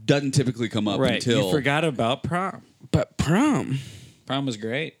 school doesn't typically come up Right. until You forgot about prom. But prom, Prom was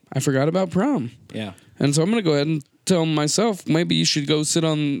great. I forgot about prom. Yeah. And so I'm going to go ahead and tell myself maybe you should go sit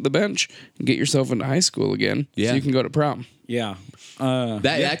on the bench and get yourself into high school again Yeah. so you can go to prom. Yeah.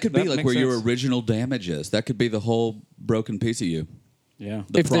 that could be that like makes where your sense. original damage is. That could be the whole broken piece of you, Yeah.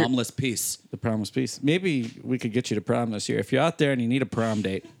 the If there- promless piece. The prom was peace. Maybe we could get you to prom this year. If you're out there and you need a prom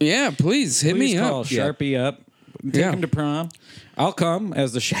date, Yeah, please hit please me call up. Sharpie up. Take Yeah. him to prom. I'll come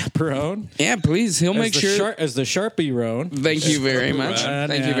as the chaperone. Yeah, please. He'll make sure. As the Sharpie-rone. Thank you very much. Chaperone.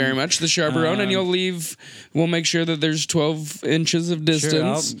 Thank you very much. The chaperone, and you'll leave. We'll make sure that there's 12 inches of Sure,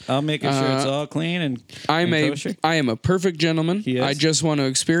 distance. I'll make sure it's all clean and I kosher. am a perfect gentleman. He is. I just want to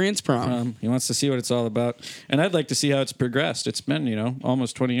experience prom. He wants to see what it's all about, and I'd like to see how it's progressed. It's been,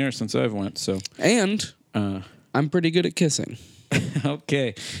 almost 20 years since I've went. So, And I'm pretty good at kissing.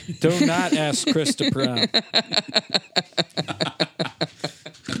 okay, do not ask Chris to prom.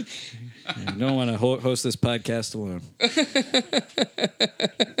 You don't want to host this podcast alone.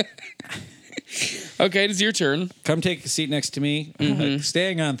 Okay, it's your turn. Come take a seat next to me.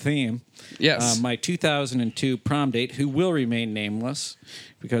 Staying on theme. Yes. My 2002 prom date, who will remain nameless,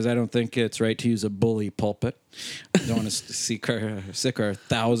 because I don't think it's right to use a bully pulpit. I don't want to sick our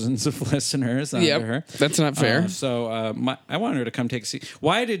thousands of listeners onto her. Yep, that's not fair. I want her to come take a seat.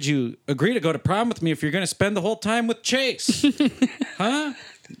 Why did you agree to go to prom with me if you're going to spend the whole time with Chase? Huh?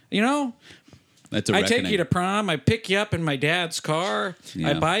 That's a I reckoning. take you to prom. I pick you up in my dad's car. I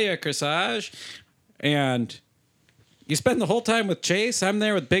Yeah. buy you a corsage. And you spend the whole time with Chase. I'm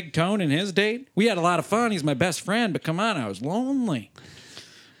there with Big Tone and his date. We had a lot of fun. He's my best friend. But come on, I was lonely.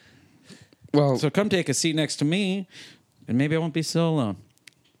 Well, So come take a seat next to me. And maybe I won't be so alone.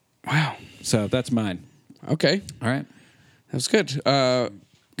 wow. So that's mine. Okay, All right. that's good.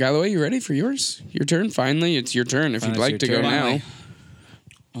 Galloway, you ready for yours? Your turn. Finally, it's your turn. If Finally, you'd like it's to your go turn.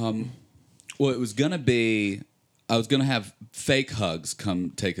 now. Well, it was gonna be. I was gonna have fake hugs come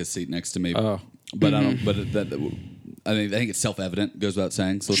take a seat next to me. Oh. But I don't. But I think it's self-evident. Goes without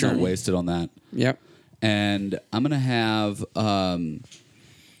saying. So let's Sure. not waste it on that. Yep. And I'm gonna have. I'm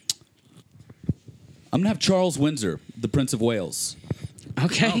gonna have Charles Windsor, the Prince of Wales.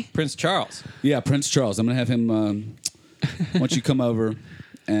 Okay. Prince Charles. Yeah, Prince Charles. I'm gonna have him. Why don't you come over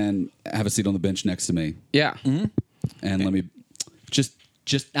and have a seat on the bench next to me, Yeah. and let me just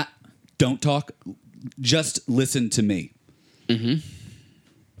not, don't talk. Just listen to me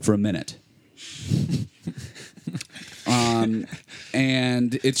for a minute.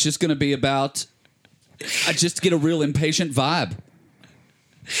 And it's just gonna be about. I just get a real impatient vibe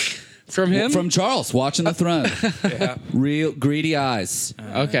From him. from Charles watching the throne. Yeah. Real greedy eyes.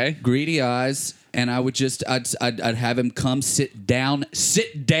 Okay. Greedy eyes, and I would just I'd have him come sit down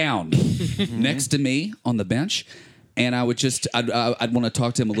next to me on the bench, and I would just I'd want to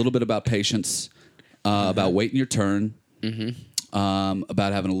talk to him a little bit about patience, about waiting your turn,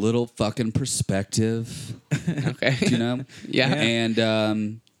 about having a little fucking perspective. Okay. You know? Yeah.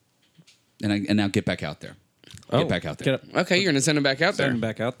 And now get back out there. Get back out there. Get up. Okay, you're going to send him back out Send there. him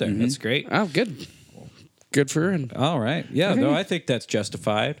back out there. That's great. Oh, good. Good for her. And All right. Yeah, no, I think that's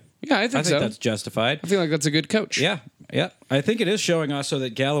justified. yeah, I think so. that's justified. I feel like that's a good coach. Yeah, yeah. I think it is showing also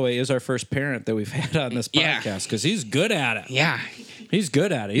that Galloway is our first parent that we've had on this Yeah. podcast because he's good at it. Yeah. He's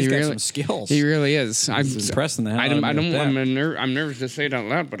good at it. He's He got really- some skills. He really is. I'm impressing the hell out of me with that. I'm nervous to say it out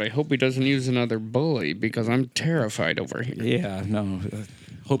loud, but I hope he doesn't use another bully because I'm terrified over here. Yeah, no.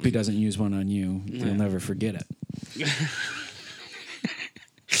 Hope he doesn't use one on you. You'll never forget it.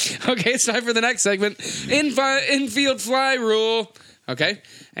 Okay, it's time for the next segment. Infield fly rule. Okay,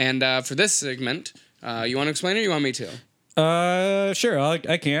 and for this segment, you want to explain it or you want me to? Sure, I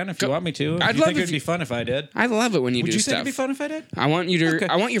can if you want me to. I'd you love think if it'd be fun if I did? I love it when you Would do you stuff. think it'd be fun if I did? I want you to. Okay.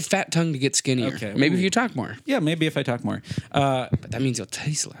 I want your fat tongue to get skinnier. Okay. Maybe if Ooh. you talk more, Yeah, maybe if I talk more. but that means you'll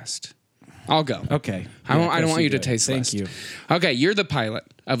taste less. I'll go. Okay. I don't guess want you to could. taste Thank less. you. Okay, you're the pilot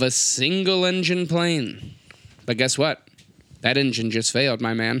of a single-engine plane, but guess what? That engine just failed,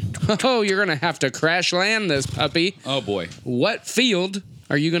 my man. Oh, you're gonna have to crash land this puppy. Oh, boy. What field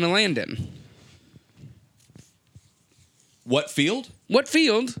are you gonna land in? What field? What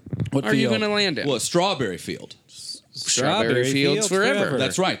field are you field? gonna land in? Well, a strawberry field. Strawberry fields forever.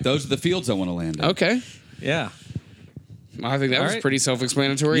 That's right. Those are the fields I want to land in. Okay. Yeah. Well, I think that All was right. pretty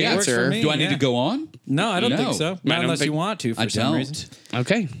self-explanatory Yeah, works for answer. me. Do I need Yeah. to go on? No, I don't No. think so. I Not don't unless think- you want to for I some don't. reason.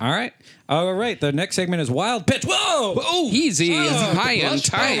 Okay. All right. All right. The next segment is Wild Pitch. Whoa! Oh, Easy, high and blush.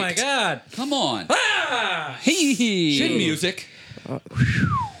 tight. Oh, my God. come on. Hee Chin music.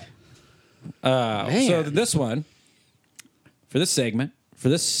 Man. So this one, for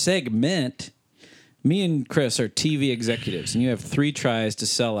this segment, me and Chris are TV executives, and you have 3 tries to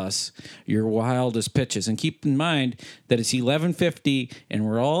sell us your wildest pitches. And keep in mind that it's 11:50, and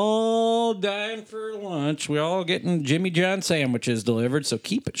we're all dying for lunch. We're all getting Jimmy John sandwiches delivered, so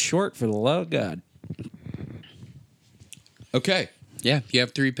keep it short for the love of God. Okay. Yeah, you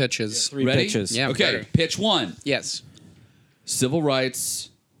have 3 pitches. 3 Ready? pitches. Yeah. Okay. better. Pitch 1. Yes. Civil rights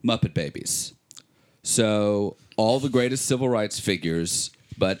Muppet Babies. So all the greatest civil rights figures,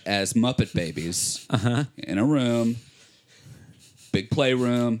 but as Muppet Babies in a room, big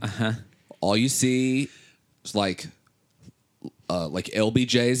playroom. All you see is like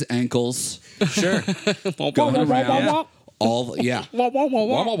LBJ's ankles. Sure. Going around. Yeah. All yeah.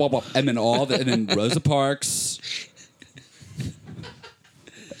 And then Rosa Parks.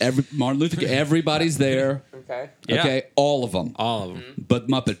 Martin Luther King. Everybody's there. Okay. Yeah. Okay, all of them. All of them. But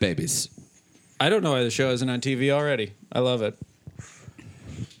Muppet Babies. I don't know why the show isn't on TV already. I love it.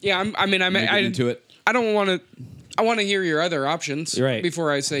 Yeah, Get into it. I don't want to. I want to hear your other options Right.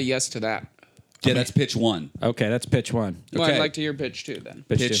 before I say yes to that. Yeah, that's pitch 1. Okay, that's pitch 1. Well, Okay. I'd like to hear pitch 2 then.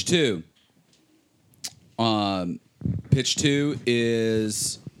 Pitch 2. Pitch 2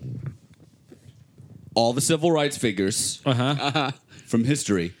 is all the civil rights figures from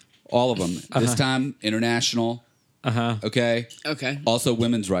history, all of them. This time international. Okay. Okay. Also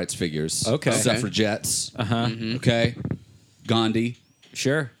women's rights figures. Okay. Suffragettes. Okay. Gandhi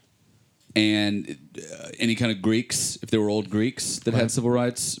Sure. and any kind of Greeks, if there were old Greeks that had civil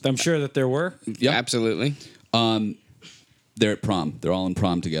rights. I'm sure that there were. Yeah. Absolutely. They're at prom. They're all in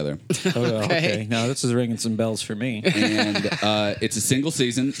prom together. Oh, okay. Now this is ringing some bells for me. And it's a single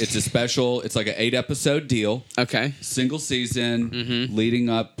season. It's a special. It's like an 8-episode deal. Okay. Single season leading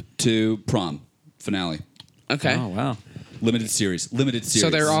up to prom finale. Okay. Oh, wow. Limited series. So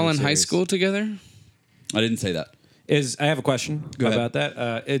they're all in high series. school together? I didn't say that. I have a question ahead. about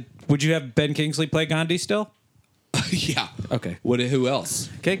that. Would you have Ben Kingsley play Gandhi still? Yeah. Okay. Who else?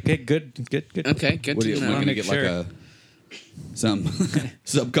 Okay, good. Okay, good What are to you know. going to get sure. like some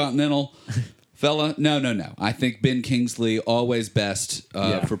subcontinental fella? No. I think Ben Kingsley always best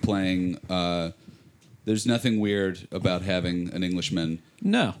Yeah. for playing. There's nothing weird about having an Englishman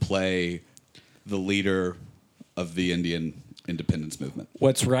No. play the leader of the Indian independence movement.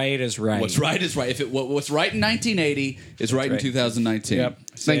 What's right is right. What's right is right. What's right in 1980 is right in right. 2019. Yep.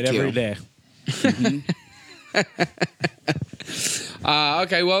 Say Thank it every you. day.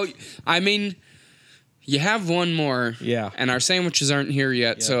 Okay, well, I mean, you have one more. Yeah. And our sandwiches aren't here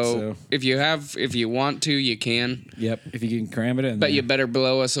yet, so so- if you want to, you can. Yep. If you can cram it in. But there. you better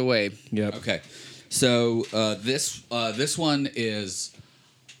blow us away. Yep. Okay. So this one is.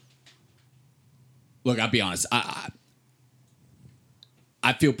 Look, I'll be honest.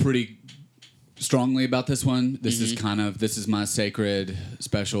 I feel pretty strongly about this one. This is my sacred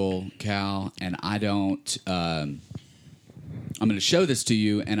special cow, and I don't. I'm going to show this to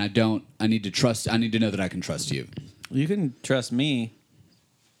you, and I need to know that I can trust you. You can trust me.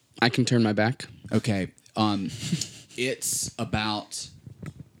 I can turn my back. Okay. It's about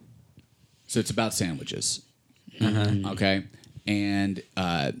sandwiches. Okay. And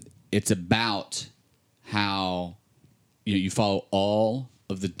it's about how you follow all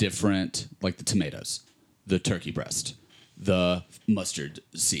of the different, like the tomatoes, the turkey breast, the mustard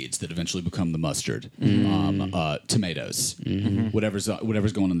seeds that eventually become the mustard, tomatoes, whatever's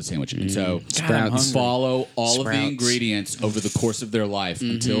going on the sandwich. And so Sprouts. you follow all of the Sprouts. ingredients over the course of their life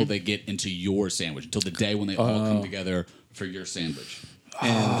until they get into your sandwich, until the day when they all come together for your sandwich.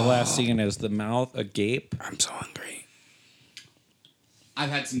 And the last scene is the mouth agape. I'm so hungry. I've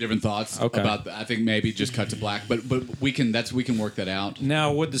had some different thoughts Okay. about I think maybe just cut to black, but we can work that out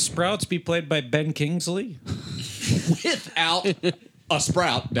Now, would the Sprouts be played by Ben Kingsley? without a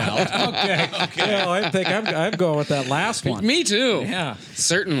sprout doubt. Okay. Well, I think I'm going with that last one. Me too. Yeah.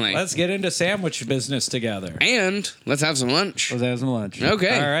 Certainly. Let's get into sandwich business together. And let's have some lunch. Let's have some lunch.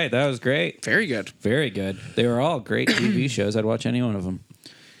 Okay. All right. That was great. Very good. Very good. They were all great TV shows. I'd watch any one of them.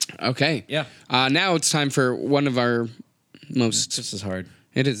 Okay. Yeah. Now it's time for one of our most. This is hard.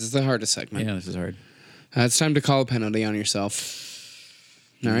 It is. It's the hardest segment. Yeah, this is hard. It's time to call a penalty on yourself.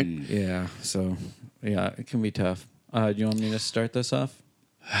 All right. Yeah. So, yeah, it can be tough. Do you want me to start this off?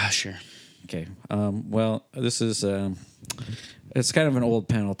 Sure. Okay. Well, this is it's kind of an old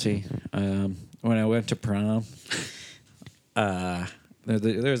penalty. When I went to prom, there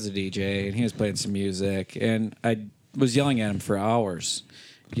was a DJ and he was playing some music, and I was yelling at him for hours,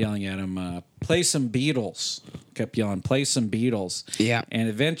 yelling at him, play some Beatles. Kept yelling, play some Beatles. Yeah. And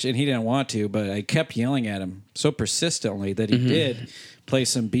eventually, and he didn't want to, but I kept yelling at him so persistently that he did play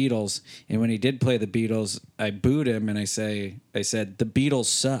some Beatles. And when he did play the Beatles, I booed him and I said, the Beatles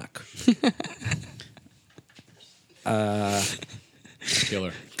suck.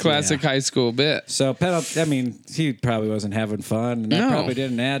 Killer. Classic high school bit. So penalty. I mean, he probably wasn't having fun, and that No. probably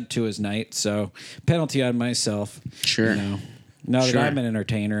didn't add to his night. So penalty on myself. Sure. You know, now Sure. that I'm an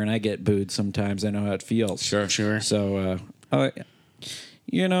entertainer and I get booed sometimes, I know how it feels. Sure. So,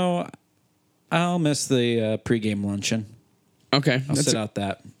 I'll miss the pregame luncheon. Okay. I'll sit out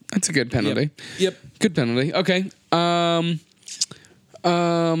that. That's a good penalty. Yep. Good penalty. Okay.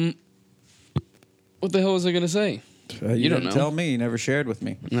 What the hell was I going to say? You don't didn't know. tell me. You never shared with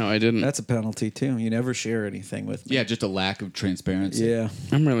me. No, I didn't. That's a penalty too. You never share anything with me. Yeah, just a lack of transparency. Yeah.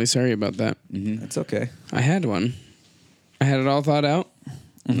 I'm really sorry about that. That's okay. I had one. I had it all thought out,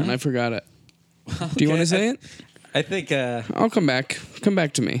 and then I forgot it. Do you want to say it? I think I'll come back. Come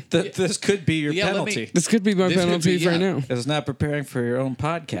back to me. this could be your Yeah, let me- penalty. This could be my This could penalty be, right yeah. now. It's not preparing for your own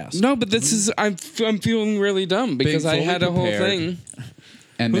podcast. No, but this is I'm feeling really dumb because I fully had a whole prepared. thing.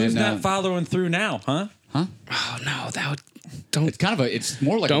 And Who's then not following through now, huh? Oh no, that would, don't it's kind of it's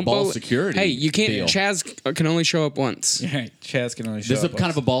more like a don't ball blow- security. Hey, you can't. deal. Chaz can only show up once. Right. Chaz can only show This is up kind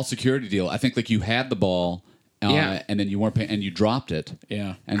of a once. ball security deal. I think like you had the ball, Yeah. and then you weren't paying, and you dropped it.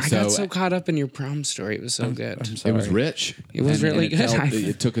 Yeah. And I got so caught up in your prom story. It was so good. it was rich. It was really good.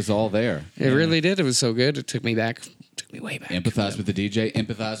 It took us all there. It really did. It was so good. It took me back. Took me way back. Empathize with the DJ.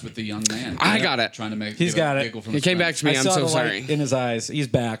 Empathize with the young man. I got it. Trying to make. He's get a got it. giggle from He his came back friends. to me. I I'm saw so the sorry. light in his eyes. He's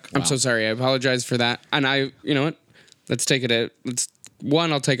back. I'm so sorry. I apologize for that. And you know what? Let's take it.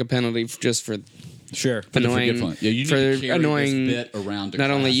 I'll take a penalty just for Sure. annoying. forgetfulness. Yeah, you need for to carry annoying this bit around to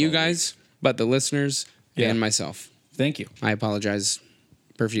not only class you all guys but the listeners Yeah. and myself. Thank you. I apologize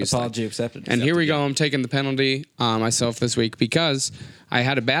profusely. Apology accepted. And here we go. I'm taking the penalty myself this week because I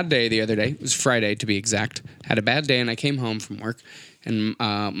had a bad day the other day. It was Friday, to be exact. Had a bad day, and I came home from work, and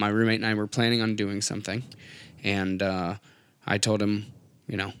my roommate and I were planning on doing something. And I told him,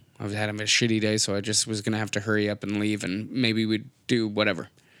 I was having a shitty day, so I just was going to have to hurry up and leave, and maybe we'd do whatever.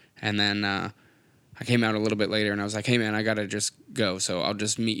 And then I came out a little bit later, and I was like, hey, man, I got to just go, so I'll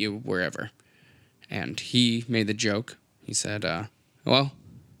just meet you wherever. And he made the joke. He said, well,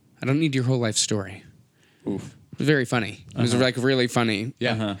 I don't need your whole life story. Oof. It was very funny. It was like really funny.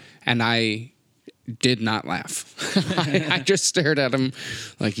 Yeah. Uh-huh. And I did not laugh. I just stared at him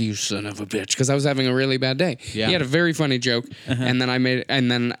like, you son of a bitch, because I was having a really bad day. Yeah. He had a very funny joke, and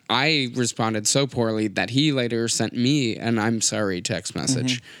then I responded so poorly that he later sent me an "I'm sorry" text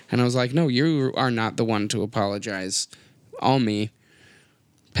message, and I was like, no, you are not the one to apologize. All me.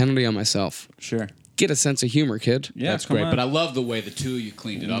 Penalty on myself. Sure. Get a sense of humor, kid. Yeah, That's come great. on. But I love the way the two of you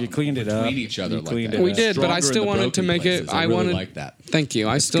cleaned it up. You cleaned it up. between each other You like cleaned that. it We up. did, but I Stronger in still the wanted to broken make places. it. I I really wanted. like that. Thank you.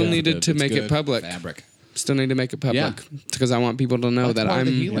 I still good. needed to It's make it good public. fabric. Still need to make it public because I want people to know That's that part of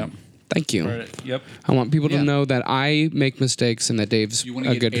the I'm healing. Thank you. Yep. I want people Yeah. to know that I make mistakes and that Dave's You want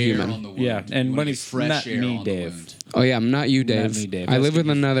a to get good air human. on the wound. Yeah, and You when wanna he's get fresh not air me, on the Dave. wound. Oh yeah, I'm not you, Dave. me, Dave. I That's live with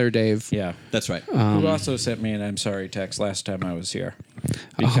another Dave. Yeah. That's right. Who also sent me an I'm sorry text last time I was here.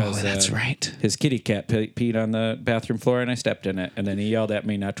 Because, Oh, that's right. His kitty cat peed on the bathroom floor and I stepped in it. And then he yelled at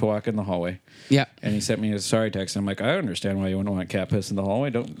me not to walk in the hallway. Yeah. And he sent me a sorry text. And I'm like, I understand why you wouldn't want cat piss in the hallway.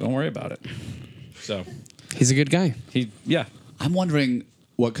 Don't worry about it. So He's a good guy. yeah. I'm wondering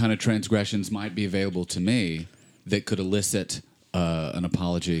what kind of transgressions might be available to me that could elicit an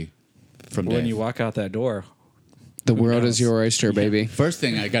apology from When Dave. you walk out that door, The world knows? is your oyster, baby. First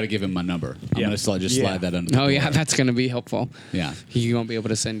thing, I got to give him my number. I'm Yeah. going to just Yeah. slide that under the Oh door. yeah, that's gonna be helpful. Yeah. He won't be able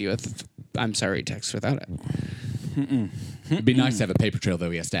to send you a I'm sorry text without it. It'd be nice to have a paper trail,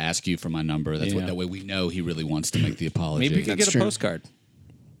 though. He has to ask you for my number. That's what. Yeah. That way we know he really wants to make the apology. maybe we could That's get a true. postcard.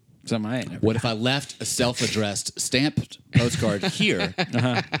 Something I ain't never. What if I left a self-addressed stamped postcard here?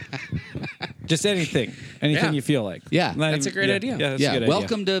 Just anything. Anything Yeah. you feel like. Yeah. Not That's a great idea. Yeah, that's a Yeah. good idea.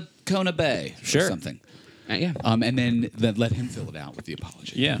 Welcome to Kona Bay. Sure. Or something. Yeah. And then let him fill it out with the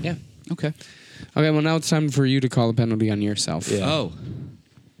apology. Yeah. Yeah. Okay. Okay, well now it's time for you to call a penalty on yourself. Yeah. Oh.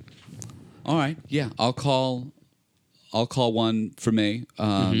 All right. Yeah. I'll call one for me.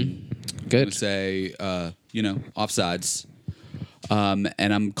 Good. To say, offsides. And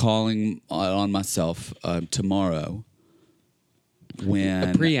I'm calling on myself tomorrow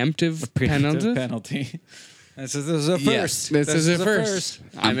when Preemptive penalty. penalty. This is a first. Yes. This is a first.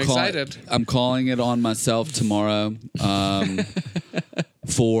 I'm excited. I'm calling it on myself tomorrow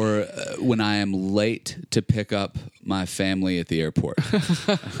for when I am late to pick up my family at the airport.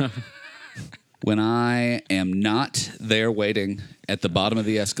 When I am not there waiting at the bottom of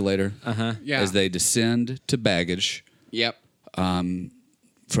the escalator Yeah. as they descend to baggage Yep.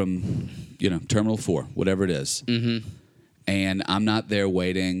 from Terminal 4, whatever it is. Mm-hmm. And I'm not there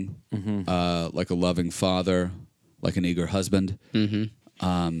waiting like a loving father, like an eager husband,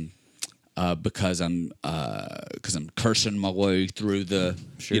 because I'm cursing my way through the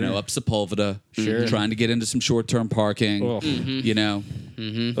up Sepulveda, trying to get into some short-term parking, Oh.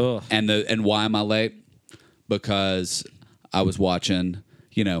 Ugh. and why am I late? Because I was watching,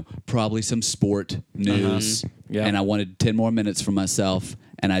 probably some sport news, Yeah. and I wanted 10 more minutes for myself,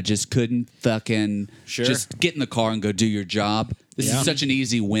 and I just couldn't fucking just get in the car and go do your job. This Yeah. is such an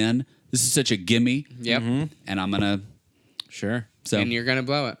easy win. This is such a gimme, Yep. and I'm gonna And you're gonna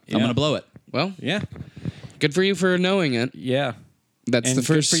blow it. I'm gonna blow it. Well, Yeah. good for you for knowing it. Yeah. That's And the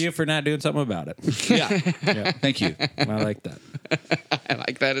first. good for you for not doing something about it. Yeah. Thank you. I like that. I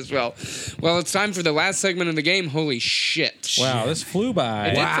like that as well. Well, it's time for the last segment of the game. Holy shit! Wow, this flew by.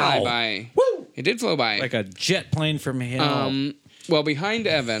 It did fly by. Woo! It did flow by. Like a jet plane from hell. Well, behind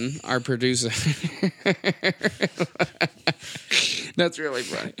Evan, our producer. That's really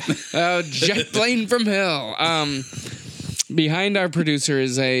funny. Jet plane from hell. Behind our producer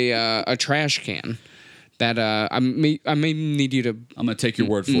is a trash can that I may need you to I'm gonna take your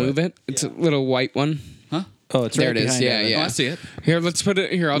word for move it. It's a little white one. Oh, it's There right it is. behind Yeah, Evan. yeah. Oh, I see it. Here, let's put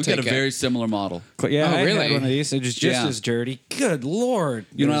it here. I'll We've take got a it. very similar model. Yeah, Oh, I really? had one of these. It was just Yeah. as dirty. Good Lord.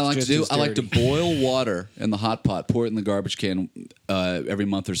 You know It what I was like to just do? as I like to dirty. boil water in the hot pot, pour it in the garbage can every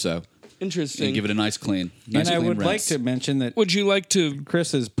month or so, Interesting. and give it a nice clean. Nice And I clean would like rinse. to mention that Would you like to?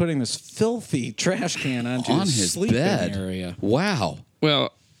 Chris is putting this filthy trash can onto on his sleeping bed. area. Wow.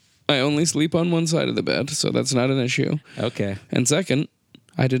 Well, I only sleep on one side of the bed, so that's not an issue. Okay. And second,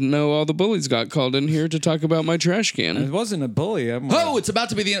 I didn't know all the bullies got called in here to talk about my trash It can. wasn't a bully. Oh, it's about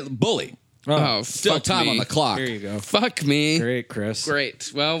to be the end. Bully. Oh, Still fuck time me. on the clock. There you go. Fuck me. Great, Chris.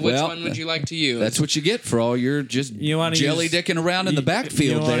 Great. Well, which Well, one would you like to use? That's what you get for all your just You wanna jelly use- dicking around in the You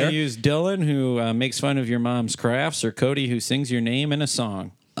backfield want there. to use Dylan, who makes fun of your mom's crafts, or Cody, who sings your name in a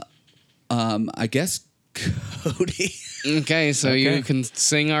song? I guess Cody. Okay, so you Okay. can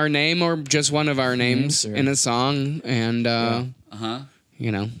sing our name or just one of our names sure. in a song, and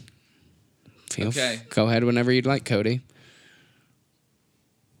you know, Okay. go ahead whenever you'd like, Cody.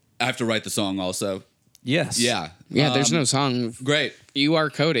 I have to write the song also. Yes. Yeah. Yeah, there's no song. Great. You are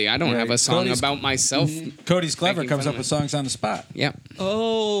Cody. I don't Right. have a song Cody's- about myself. Cody's clever. Making Comes fun up of with songs on the spot. Yeah.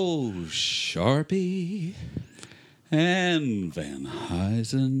 Oh, Sharpie and Van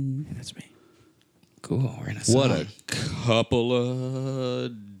Huysen. That's me. Cool. We're in a song. What a couple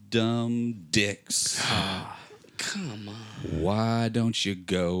of dumb dicks. Come on. Why don't you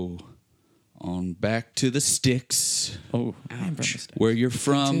go on back to the sticks Oh, I'm from the States. where you're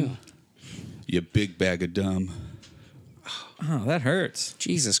from? too. You big bag of dumb. Oh, that hurts.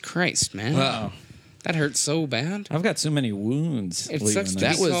 Jesus Christ, man. Wow. That hurts so bad. I've got so many wounds. It leaving sucks to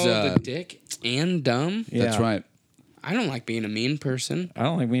this. be was, called a dick and dumb. Yeah. That's right. I don't like being a mean person. I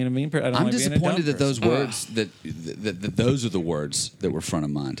don't like being a mean person. I'm like disappointed that those person. words that those are the words that were front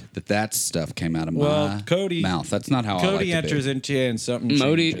of mind. That stuff came out of my Cody, mouth. That's not how I like Cody to enters be. into you and something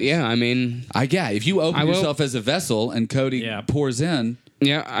Modi, changes. yeah, I mean, If you open yourself as a vessel and Cody pours in,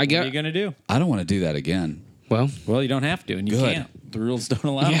 yeah, I What are get. you gonna do? I don't want to do that again. Well, Well, you don't have to, and you Good. can't. The rules don't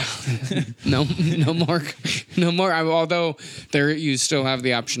allow yeah, it. no more. Although you still have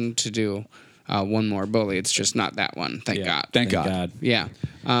the option to do one more bully. It's just not that one. Thank Yeah. God. Thank God. Yeah.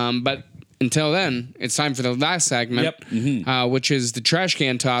 But until then, it's time for the last segment, which is the trash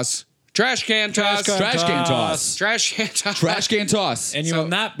can toss. Trash can toss. Trash can toss. Trash can toss. Trash can toss. And you will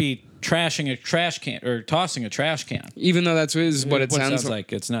not be trashing a trash can or tossing a trash can. Even though that's what it sounds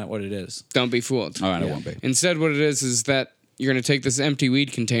like. It's not what it is. Don't be fooled. All right, I won't be. Instead, what it is that you're going to take this empty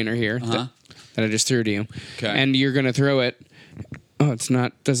weed container here that I just threw to you, Okay. and you're going to throw it. Oh, it's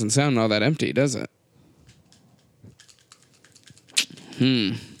not. Doesn't sound all that empty, does it?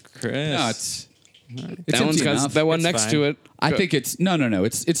 Chris. No, it's That one's empty got enough. that one It's next fine. to it. I think it's no.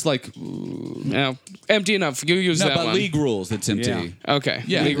 It's like No, empty enough. You use no, that by one. league rules, it's empty. Yeah. Okay.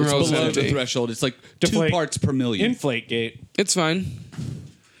 Yeah, League it's rules below empty. the threshold. It's like Deflate. 2 parts per million. Inflate gate. It's fine.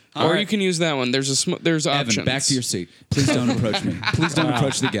 All Or right. you can use that one. There's options. Evan, back to your seat. Please don't approach me. Please don't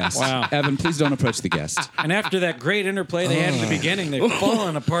approach the guest. Wow. Evan, please don't approach the guest. And after that great interplay they had in the beginning, they've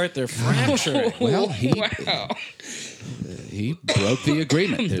fallen apart. They're fracturing. Well, he Wow. broke the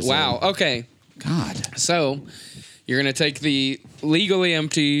agreement. There's Wow. Okay. God. So you're going to take the legally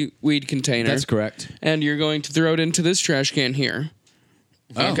empty weed container. That's correct. And you're going to throw it into this trash can here.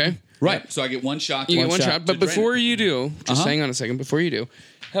 Oh, Okay. Right. So I get one shot. You get one shot. But to drain before it. you do, just hang on a second. Before you do,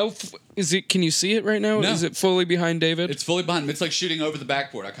 is it? Can you see it right now? No. Is it fully behind David? It's fully behind me. It's like shooting over the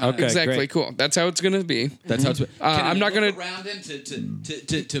backboard. I kinda, Okay. exactly great. cool. That's how it's going to be. That's how it's. Can I'm I not look gonna- around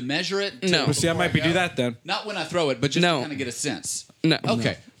in to measure it. No. Well, see, I might be before do go? that then. Not when I throw it, but just No. to kind of get a sense. No.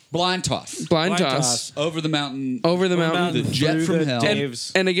 Okay. Blind toss. Blind Blind toss. toss. Over the mountain. Over the mountain. The jet through from the hell.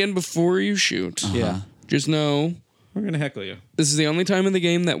 Daves. And again, before you shoot, Yeah. just know We're gonna heckle you. this is the only time in the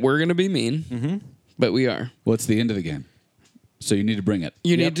game that we're going to be mean. Mm-hmm. But we are. Well, it's the end of the game. So you need to bring it.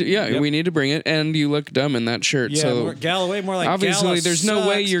 You Yep. need to, yeah, Yep. we need to bring it, and you look dumb in that shirt. Yeah, so more Galloway, more like obviously, Gala there's no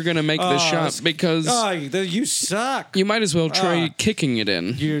way sucks. you're gonna make this shot it's- because you suck. you might as well try Ah. kicking it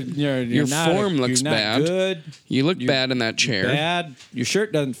in. Your Your form looks you're not bad. Good. You look bad in that chair. Bad. Your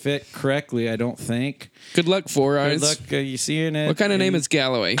shirt doesn't fit correctly. I don't think. Good luck, Four Good Eyes. luck. You seeing it? What kind of name is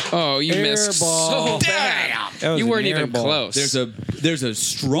Galloway? Oh, you missed so Airball. bad. That was You an weren't even airball. close. There's a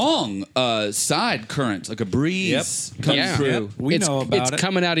strong side current, like a breeze coming Yeah. through. Yep. We it's, know about it's it.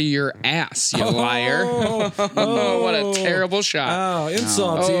 coming out of your ass, you liar. Oh, What a terrible shot. Oh,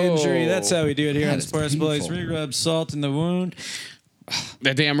 insult to Oh. injury. That's how we do it here That on is Sports Bullies. painful. Re-rub salt in the wound.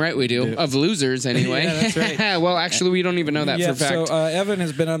 The damn right we do. Of losers, anyway. Yeah, that's right. Well, actually, we don't even know that Yeah, for fact. so Evan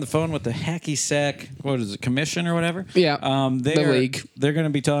has been on the phone with the Hacky Sack, what is it, commission or whatever? Yeah, the league. They're going to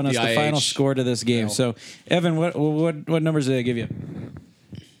be telling us the IH. final score to this game. So, Evan, what numbers did they give you?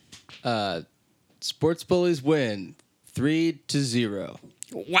 Sports Bullies win 3-0.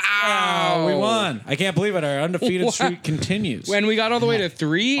 Wow. Oh, we won. I can't believe it. Our undefeated streak continues. When we got all the way to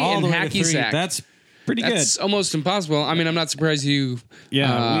 3 All in the way to hacky 3. sack. That's pretty That's good. almost impossible. I mean, I'm not surprised you.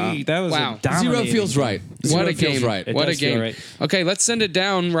 That was wow. a dominating. Zero feels right. What Zero a feels game! right. It What a does feel game! right. Okay, let's send it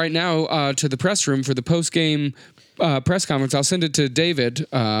down right now to the press room for the post game press conference. I'll send it to David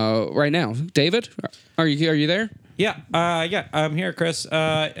right now. David, are you there? Yeah, I'm here, Chris.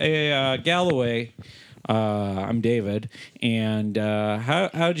 Galloway. I'm David. And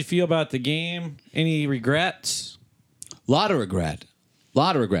how'd you feel about the game? Any regrets? Lot of regret.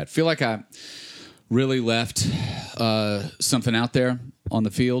 Feel like I really left something out there on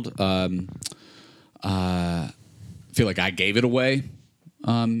the field. Feel like I gave it away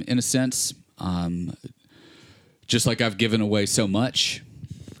in a sense. Just like I've given away so much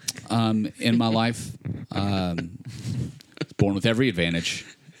in my life. Born with every advantage.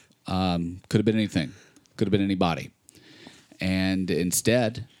 Could have been anything. Could have been anybody. And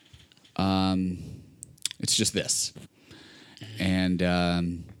instead, it's just this.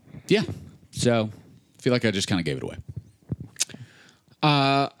 And yeah, so I feel like I just kind of gave it away.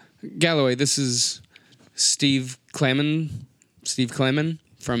 Galloway, this is Steve Clemen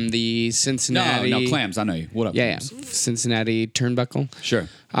from the Cincinnati. No, Clams. I know you. What up? Yeah, Clams? Cincinnati Turnbuckle. Sure.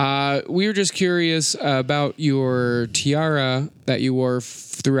 We were just curious about your tiara that you wore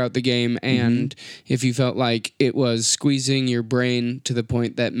throughout the game, and if you felt like it was squeezing your brain to the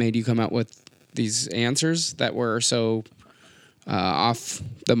point that made you come out with these answers that were so off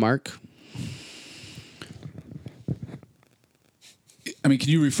the mark. I mean, can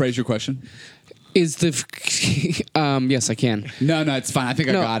you rephrase your question? Is the Yes, I can. No, it's fine. I think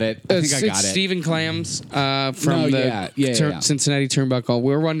I got it. I think I got it's it. Stephen Clams from No, the yeah. Cincinnati Turnbuckle.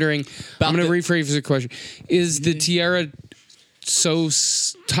 We're wondering. I'm going to rephrase the question: is the tiara so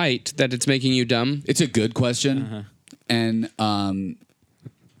tight that it's making you dumb? It's a good question, and I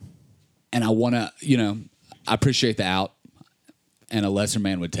want to, I appreciate the out, and a lesser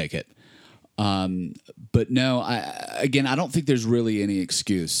man would take it. But no, I don't think there's really any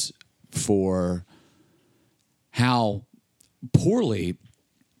excuse for how poorly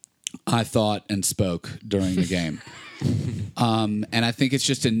I thought and spoke during the game. And I think it's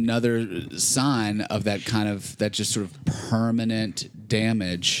just another sign of that just sort of permanent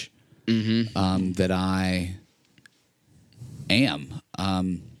damage that I am.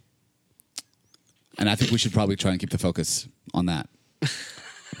 And I think we should probably try and keep the focus on that.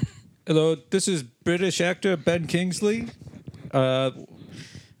 Hello, this is British actor Ben Kingsley.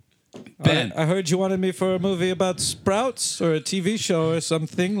 Ben. I heard you wanted me for a movie about sprouts or a TV show or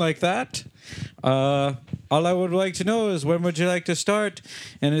something like that. All I would like to know is when would you like to start?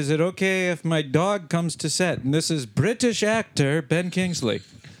 And is it okay if my dog comes to set? And this is British actor Ben Kingsley.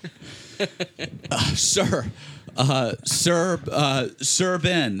 Sir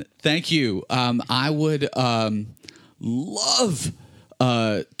Ben, thank you. I would love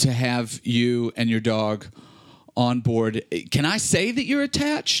to have you and your dog on board. Can I say that you're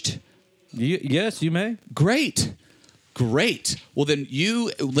attached? Yes, you may. Great. Well, then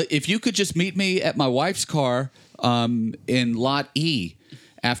if you could just meet me at my wife's car in Lot E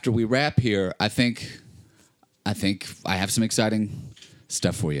after we wrap here, I think I have some exciting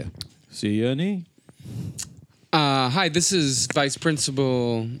stuff for you. See you, Annie. Hi, this is Vice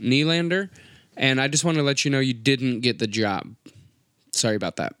Principal Nylander, and I just want to let you know you didn't get the job. Sorry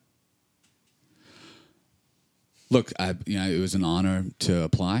about that. Look, it was an honor to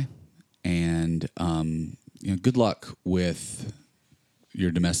apply, and good luck with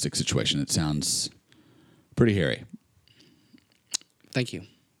your domestic situation. It sounds pretty hairy. Thank you.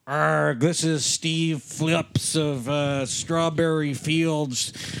 This is Steve Flips of Strawberry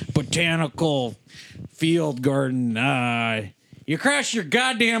Fields Botanical Field Garden. You crash your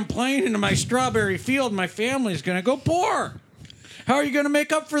goddamn plane into my strawberry field, my family's going to go poor. How are you going to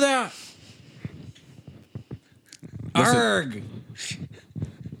make up for that? Arg.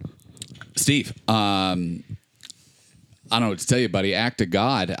 Steve, I don't know what to tell you, buddy. Act of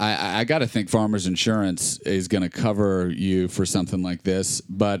God. I got to think Farmers Insurance is going to cover you for something like this.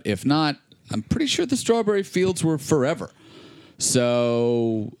 But if not, I'm pretty sure the strawberry fields were forever.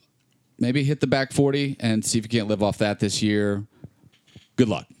 So maybe hit the back 40 and see if you can't live off that this year. Good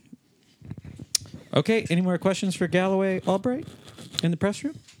luck. Okay, any more questions for Galloway Albright in the press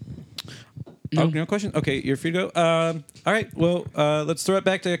room? No. Oh, no questions? Okay, you're free to go. All right, well, let's throw it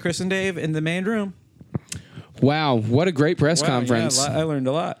back to Chris and Dave in the main room. Wow, what a great press conference. Yeah, I learned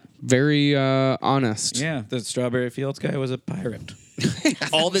a lot. Very honest. Yeah, the Strawberry Fields guy was a pirate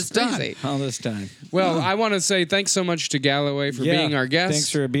All this time. all this time. Well, I want to say thanks so much to Galloway for being our guest.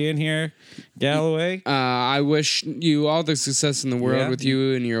 Thanks for being here, Galloway. I wish you all the success in the world with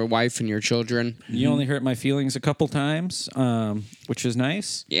you and your wife and your children. You only hurt my feelings a couple times, which is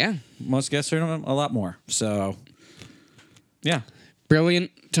nice. Yeah. Most guests hurt them a lot more. So, yeah.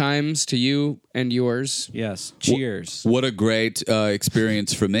 Brilliant times to you and yours. Yes. Cheers. What a great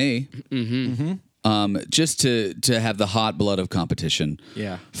experience for me. Just to have the hot blood of competition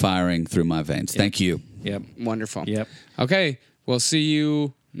firing through my veins. Thank you. Yep. Wonderful. Yep. Okay, we'll see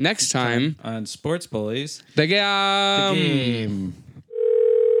you next time. On Sports Bullies. The Game.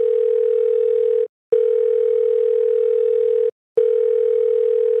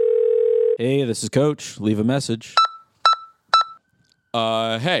 Hey, this is Coach. Leave a message.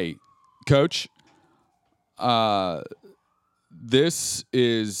 Hey, Coach. This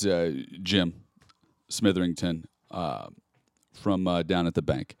is Jim Smitherington from down at the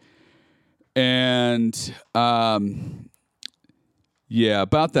bank. And, about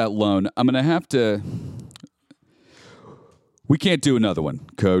that loan, I'm going to have to... We can't do another one,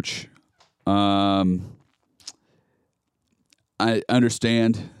 Coach. I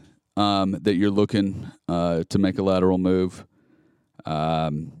understand that you're looking to make a lateral move.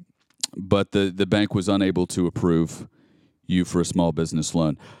 But the bank was unable to approve you for a small business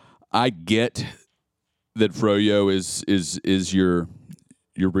loan. I get that Froyo is your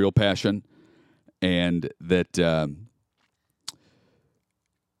real passion, and that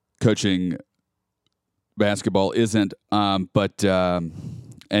coaching basketball isn't. But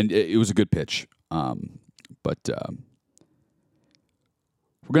it was a good pitch. But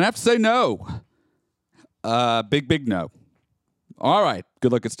we're gonna have to say no. Big no. All right.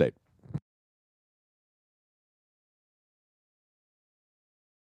 Good luck at state.